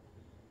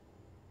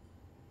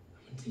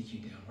 I'm gonna take you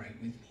down right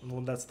with me.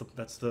 Well, that's the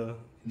And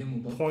then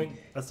we'll both point. be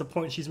dead. That's the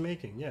point she's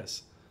making.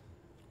 Yes.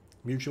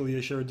 Mutually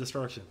assured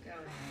destruction. Go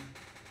ahead.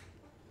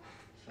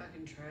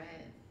 Fucking try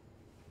it.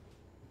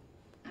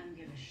 I don't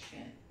give a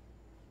shit.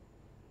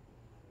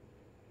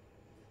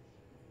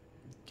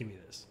 Give me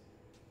this.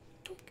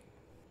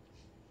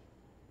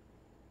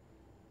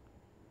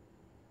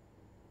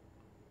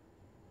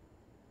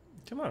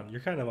 Come on,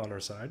 you're kind of on her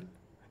side.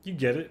 You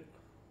get it.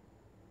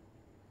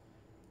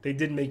 They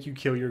did make you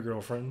kill your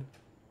girlfriend.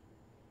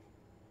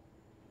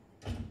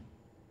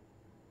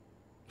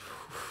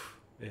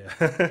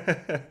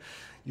 Yeah.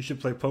 You should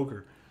play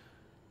poker.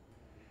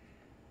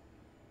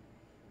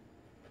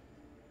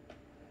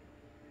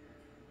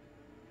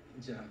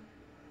 Good job.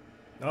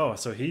 Oh,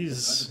 so he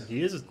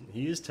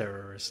is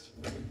terrorist.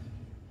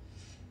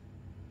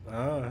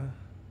 Ah.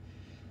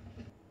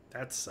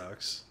 That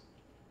sucks.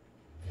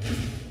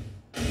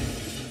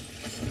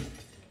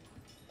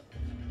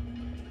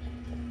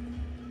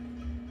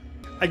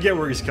 I get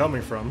where he's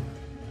coming from.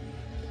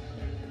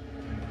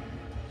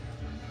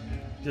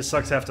 Just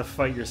sucks to have to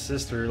fight your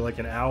sister like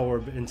an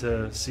hour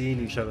into seeing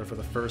each other for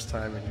the first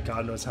time in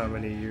God knows how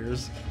many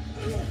years.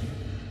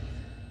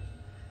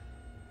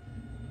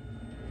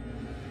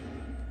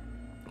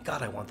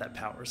 God, I want that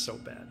power so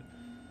bad.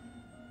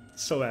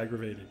 So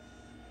aggravating.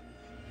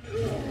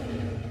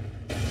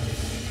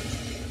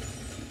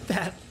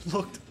 That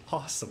looked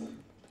awesome.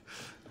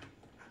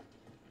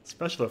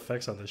 Special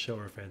effects on the show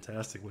are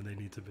fantastic when they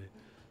need to be.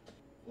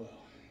 Well,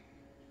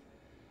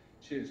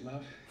 cheers,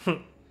 love. At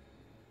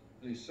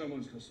least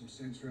someone's got some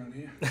sense around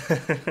here.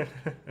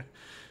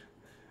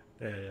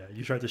 Yeah,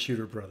 you tried to shoot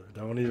her brother.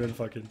 Don't even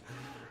fucking...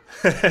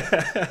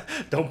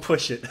 Don't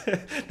push it.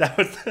 That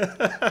was...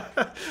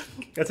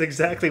 That's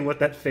exactly what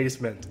that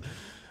face meant.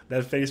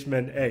 That face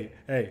meant,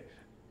 hey,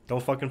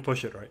 don't fucking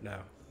push it right now.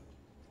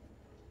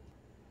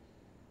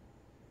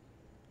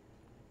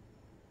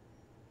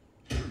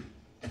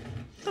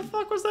 The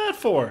fuck was that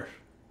for?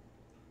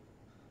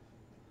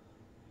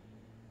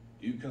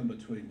 You come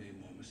between me and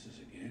my missus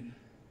again,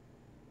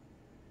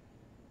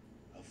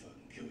 I'll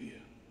fucking kill you.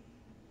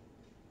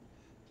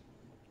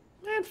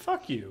 Man,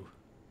 fuck you.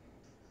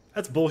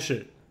 That's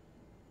bullshit.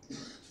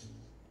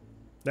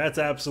 That's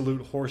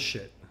absolute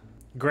horseshit.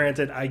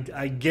 Granted,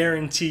 I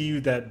guarantee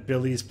you that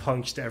Billy's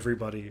punched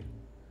everybody.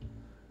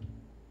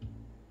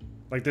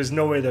 Like, there's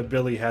no way that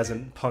Billy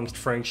hasn't punched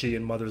Frankie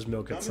in Mother's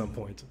Milk at some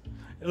point.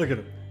 Look at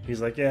him. He's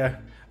like, yeah,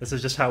 this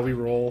is just how we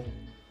roll.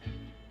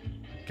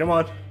 Come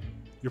on.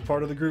 You're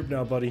part of the group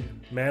now, buddy.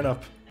 Man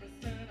up.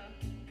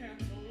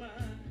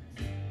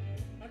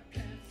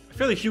 I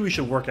feel like Huey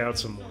should work out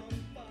some more.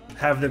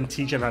 Have them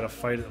teach him how to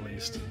fight at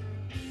least.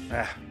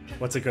 Ah,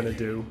 what's it gonna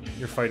do?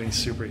 You're fighting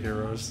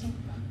superheroes.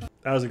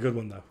 That was a good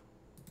one, though.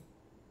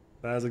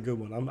 That was a good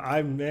one.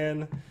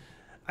 Man,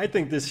 I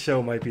think this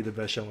show might be the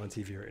best show on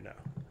TV right now.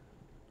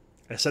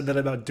 I said that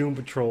about Doom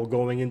Patrol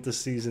going into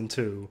season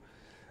 2,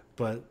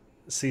 but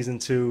season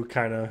 2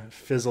 kind of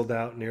fizzled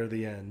out near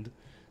the end,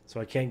 so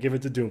I can't give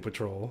it to Doom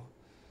Patrol.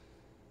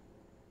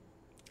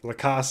 La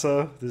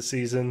Casa this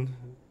season,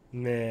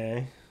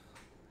 meh.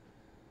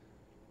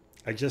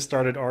 I just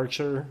started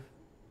Archer,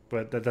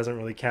 but that doesn't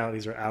really count.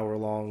 These are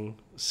hour-long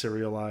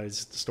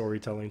serialized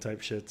storytelling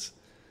type shits.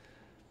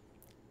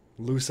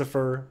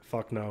 Lucifer,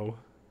 fuck no.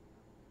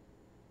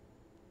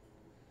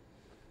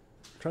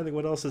 I'm trying to think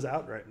what else is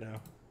out right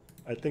now.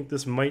 I think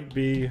this might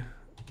be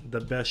the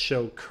best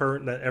show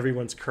that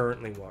everyone's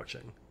currently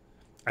watching.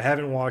 I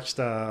haven't watched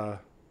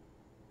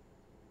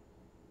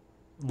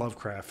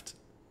Lovecraft.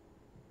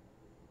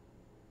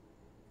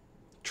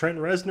 Trent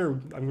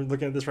Reznor, I'm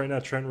looking at this right now.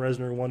 Trent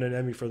Reznor won an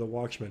Emmy for The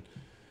Watchmen.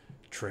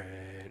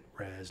 Trent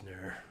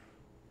Reznor.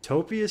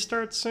 Utopia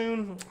starts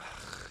soon?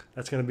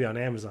 That's going to be on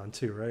Amazon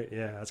too, right?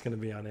 Yeah, that's going to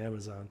be on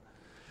Amazon.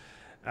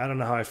 I don't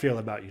know how I feel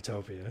about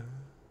Utopia.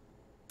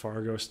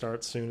 Fargo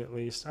starts soon at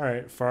least. All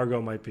right,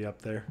 Fargo might be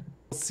up there.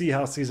 We'll see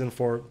how season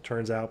 4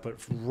 turns out, but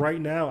right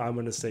now I'm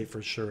going to say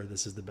for sure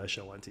this is the best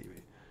show on TV.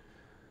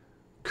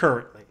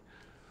 Currently.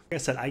 Like I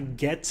said, I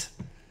get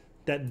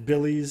that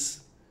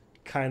Billy's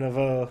kind of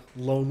a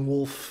lone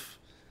wolf,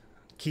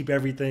 keep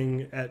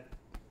everything at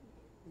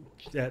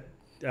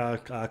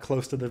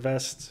close to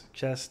the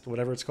chest,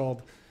 whatever it's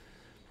called.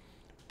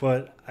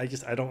 But I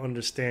don't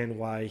understand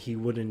why he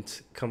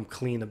wouldn't come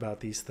clean about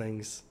these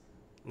things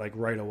like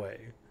right away.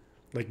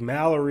 Like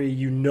Mallory,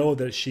 you know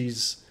that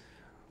she's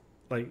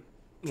like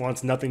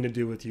wants nothing to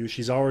do with you.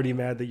 She's already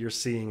mad that you're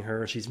seeing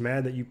her. She's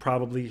mad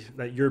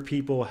that your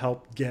people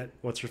helped get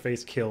what's her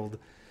face killed.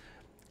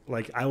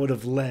 Like, I would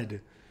have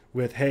led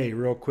with, hey,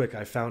 real quick,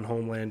 I found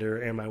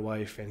Homelander and my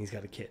wife, and he's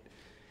got a kid.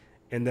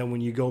 And then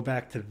when you go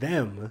back to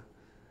them,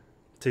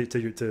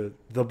 to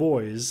the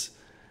boys,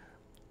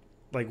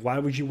 like, why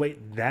would you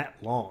wait that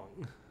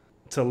long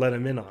to let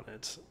him in on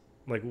it?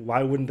 Like,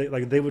 why wouldn't they?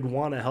 Like, they would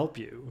want to help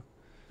you.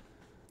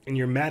 And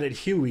you're mad at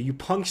Huey. You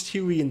punched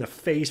Huey in the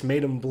face,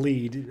 made him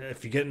bleed.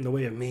 If you get in the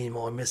way of me,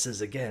 more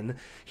misses again.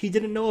 He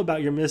didn't know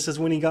about your misses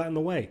when he got in the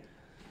way.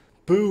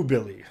 Boo,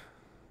 Billy.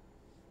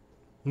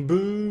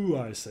 Boo,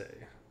 I say.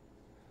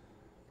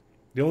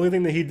 The only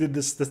thing that he did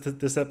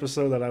this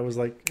episode that I was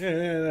like,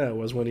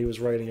 was when he was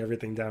writing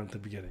everything down at the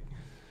beginning.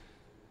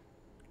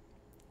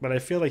 But I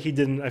feel like he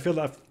didn't. I feel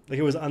like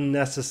it was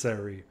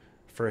unnecessary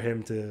for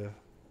him to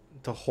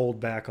hold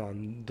back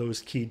on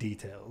those key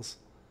details.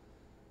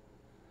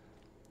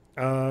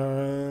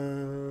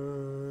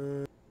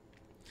 I'm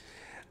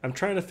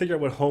trying to figure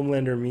out what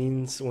Homelander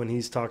means when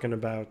he's talking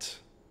about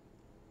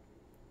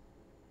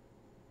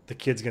the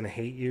kid's gonna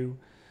hate you.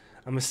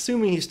 I'm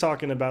assuming he's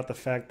talking about the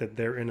fact that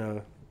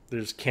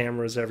there's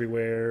cameras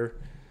everywhere.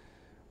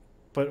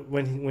 But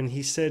when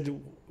he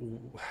said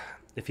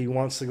if he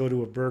wants to go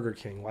to a Burger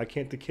King, why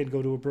can't the kid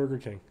go to a Burger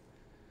King?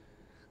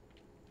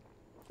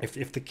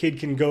 If the kid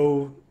can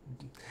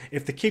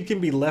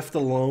be left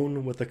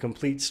alone with a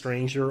complete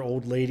stranger,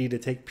 old lady, to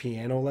take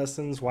piano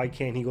lessons, why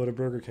can't he go to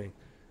Burger King?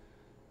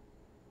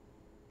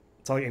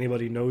 It's not like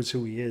anybody knows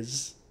who he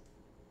is.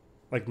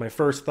 Like, my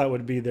first thought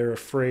would be they're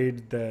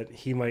afraid that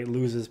he might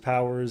lose his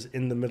powers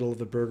in the middle of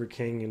the Burger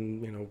King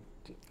and, you know,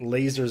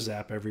 laser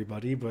zap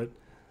everybody, but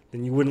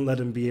then you wouldn't let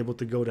him be able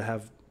to go to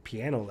have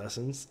piano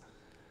lessons.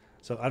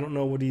 So I don't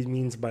know what he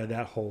means by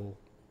that whole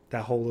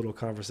little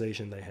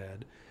conversation they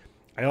had.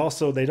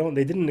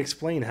 They didn't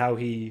explain how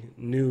he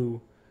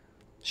knew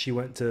she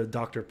went to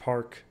Dr.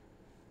 Park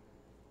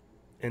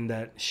and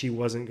that he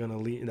wasn't gonna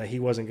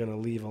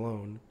leave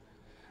alone.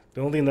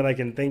 The only thing that I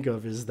can think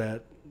of is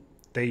that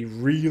they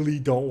really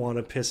don't want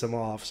to piss him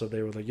off, so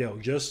they were like, yo,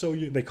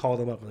 they called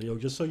him up, like, yo,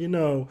 just so you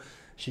know,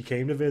 she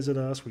came to visit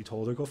us, we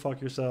told her go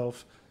fuck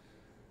yourself.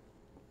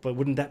 But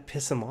wouldn't that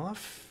piss him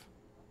off?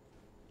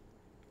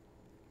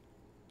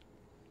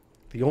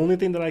 The only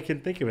thing that I can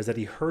think of is that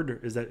he heard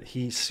her, is that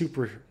he's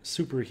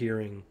super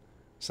hearing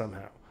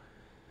somehow.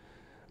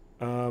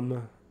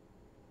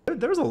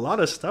 There was a lot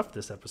of stuff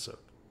this episode.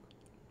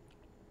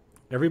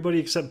 Everybody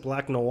except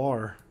Black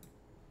Noir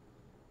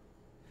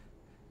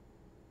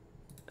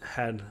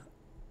had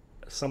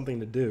something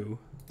to do.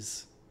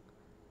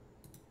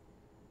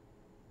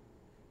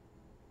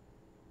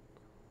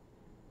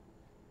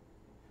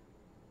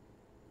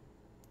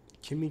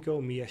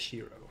 Kimiko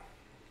Miyashiro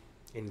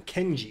and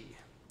Kenji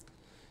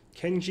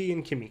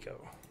and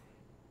Kimiko.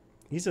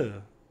 He's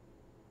a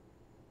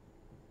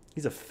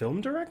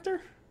film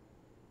director?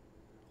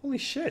 Holy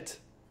shit.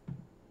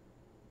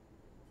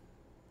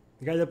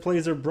 The guy that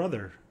plays her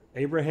brother,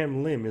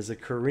 Abraham Lim, is a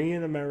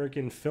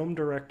Korean-American film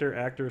director,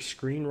 actor,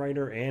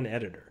 screenwriter, and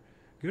editor.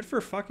 Good for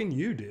fucking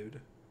you, dude.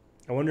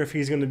 I wonder if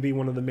he's going to be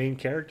one of the main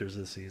characters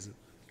this season.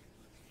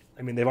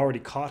 I mean, they've already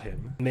caught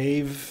him.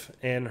 Maeve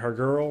and her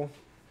girl.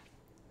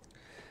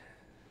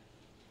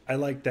 I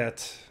like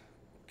that,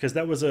 because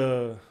that was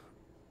a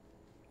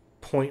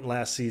point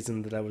last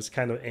season that I was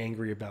kind of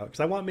angry about, because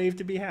I want Maeve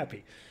to be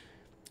happy.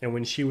 And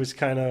when she was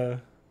kind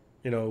of,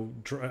 you know,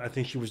 I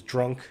think she was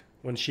drunk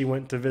when she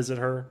went to visit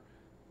her,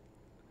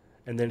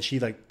 and then she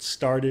like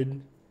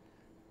started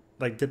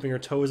like dipping her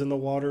toes in the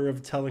water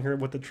of telling her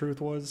what the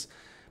truth was.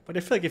 But I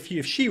feel like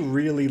if she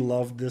really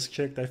loved this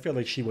chick, I feel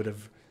like she would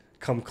have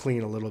come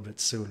clean a little bit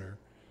sooner.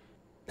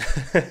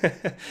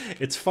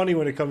 It's funny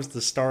when it comes to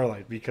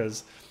Starlight,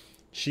 because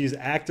she's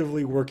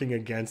actively working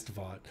against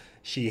Vought.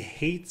 She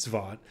hates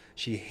Vought.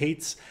 She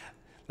hates,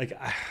 like,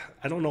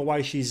 I don't know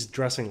why she's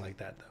dressing like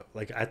that though.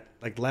 Like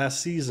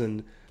last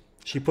season,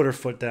 she put her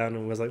foot down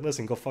and was like,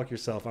 listen, go fuck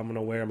yourself. I'm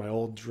gonna wear my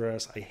old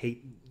dress. I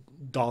hate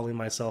dolling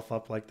myself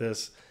up like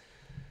this.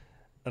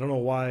 I don't know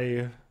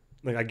why.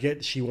 Like, I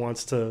get she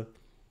wants to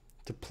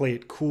play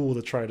it cool,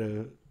 to try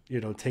to,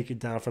 you know, take it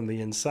down from the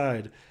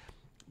inside,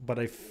 but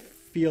I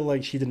feel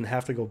like she didn't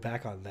have to go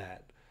back on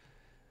that.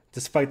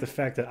 Despite the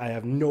fact that I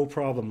have no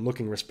problem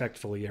looking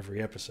respectfully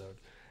every episode,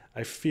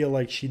 I feel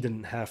like she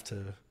didn't have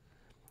to.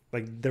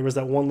 Like, there was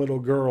that one little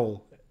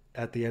girl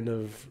at the end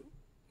of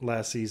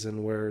last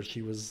season where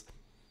she was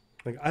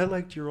like, I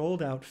liked your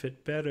old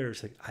outfit better.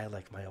 It's like, I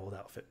like my old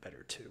outfit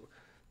better too.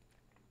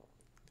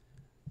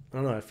 I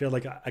don't know. I feel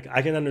like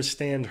I can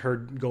understand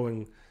her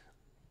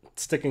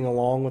sticking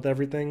along with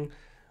everything,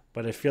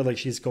 but I feel like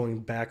she's going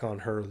back on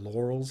her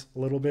laurels a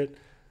little bit.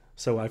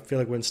 So I feel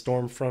like when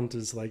Stormfront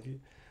is like,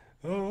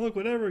 oh, look,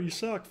 whatever, you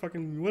suck,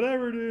 fucking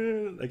whatever,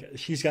 dude. Like,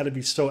 she's got to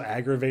be so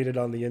aggravated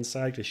on the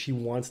inside because she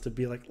wants to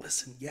be like,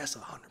 listen, yes,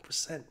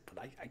 100%,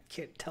 but I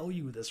can't tell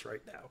you this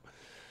right now.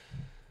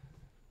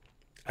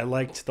 I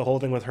liked the whole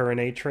thing with her and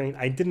A-Train.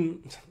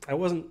 I'm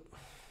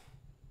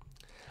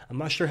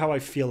not sure how I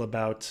feel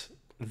about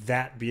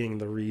that being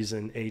the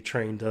reason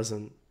A-Train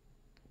doesn't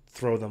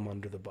throw them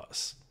under the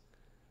bus.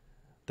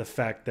 The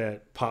fact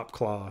that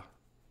Popclaw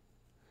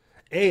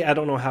I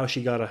don't know how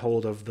she got a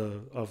hold of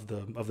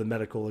the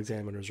medical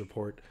examiner's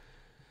report,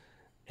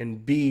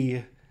 and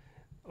B,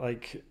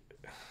 like,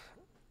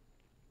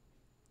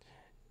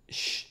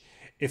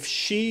 if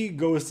she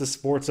goes to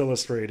Sports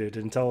Illustrated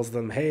and tells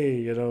them, hey,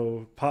 you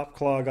know, Pop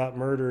Claw got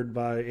murdered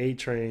by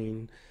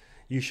A-Train,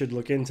 you should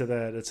look into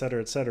that,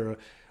 etc., etc.,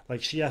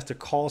 like, she has to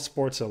call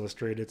Sports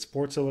Illustrated.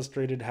 Sports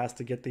Illustrated has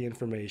to get the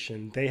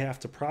information. They have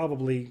to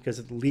probably, because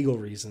of legal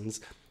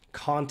reasons,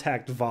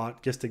 contact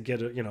Vought just to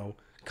get a, you know,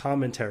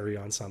 commentary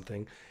on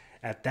something.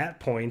 At that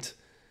point,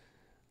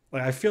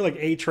 like, I feel like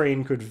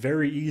A-Train could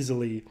very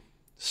easily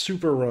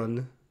super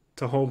run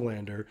to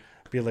Homelander,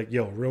 be like,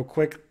 yo, real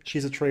quick,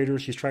 she's a traitor,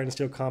 she's trying to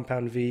steal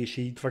Compound V,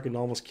 she fucking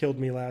almost killed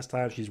me last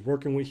time, she's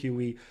working with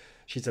Huey,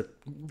 she's a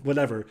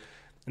whatever,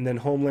 and then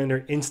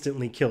Homelander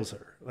instantly kills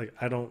her. Like,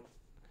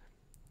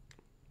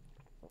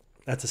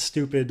 that's a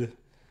stupid...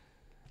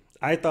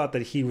 I thought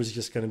that he was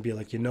just going to be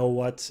like, you know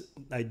what,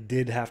 I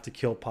did have to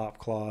kill Pop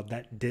Claw,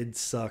 that did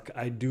suck,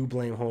 I do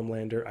blame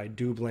Homelander, I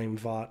do blame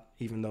Vought,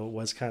 even though it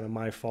was kind of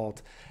my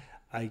fault.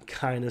 I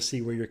kind of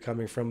see where you're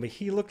coming from, but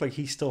he looked like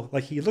he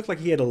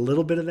had a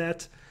little bit of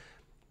that,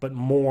 but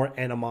more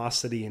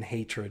animosity and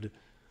hatred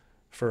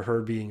for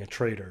her being a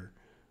traitor.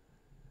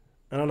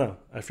 I don't know.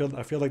 I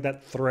feel like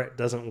that threat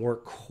doesn't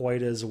work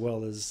quite as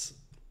well as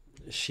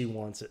she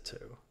wants it to.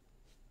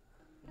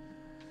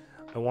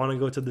 I want to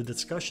go to the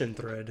discussion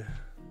thread,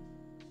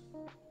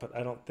 but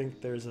I don't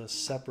think there's a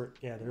separate...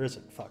 Yeah, there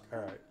isn't. Fuck. All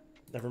right.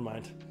 Never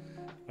mind.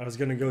 I was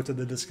going to go to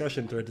the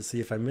discussion thread to see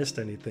if I missed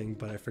anything,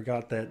 but I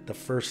forgot that the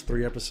first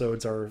 3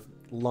 episodes are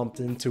lumped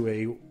into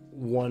a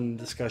one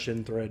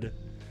discussion thread.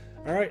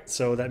 All right,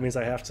 so that means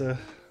I have to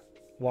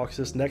watch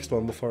this next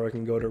one before I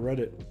can go to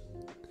Reddit,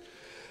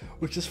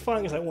 which is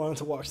fine because I wanted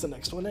to watch the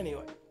next one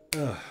anyway.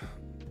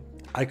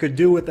 I could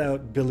do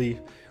without Billy.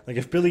 Like,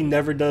 if Billy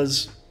never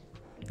does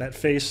that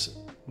face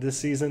this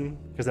season,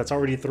 because that's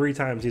already 3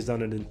 times he's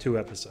done it in 2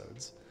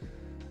 episodes.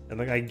 And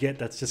like, I get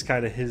that's just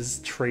kind of his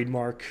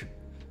trademark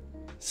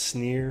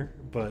sneer,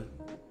 but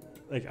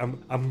like,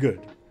 I'm good.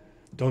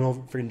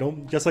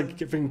 Don't just like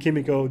freaking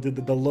Kimiko did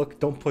the look.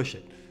 Don't push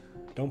it.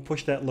 Don't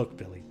push that look,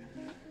 Billy.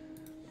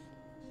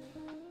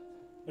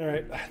 All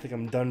right, I think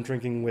I'm done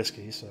drinking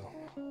whiskey. So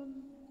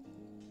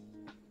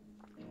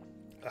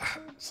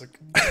it's like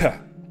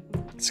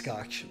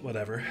scotch,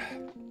 whatever.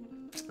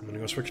 I'm gonna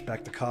go switch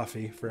back to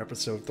coffee for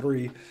episode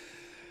 3.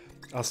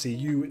 I'll see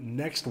you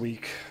next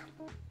week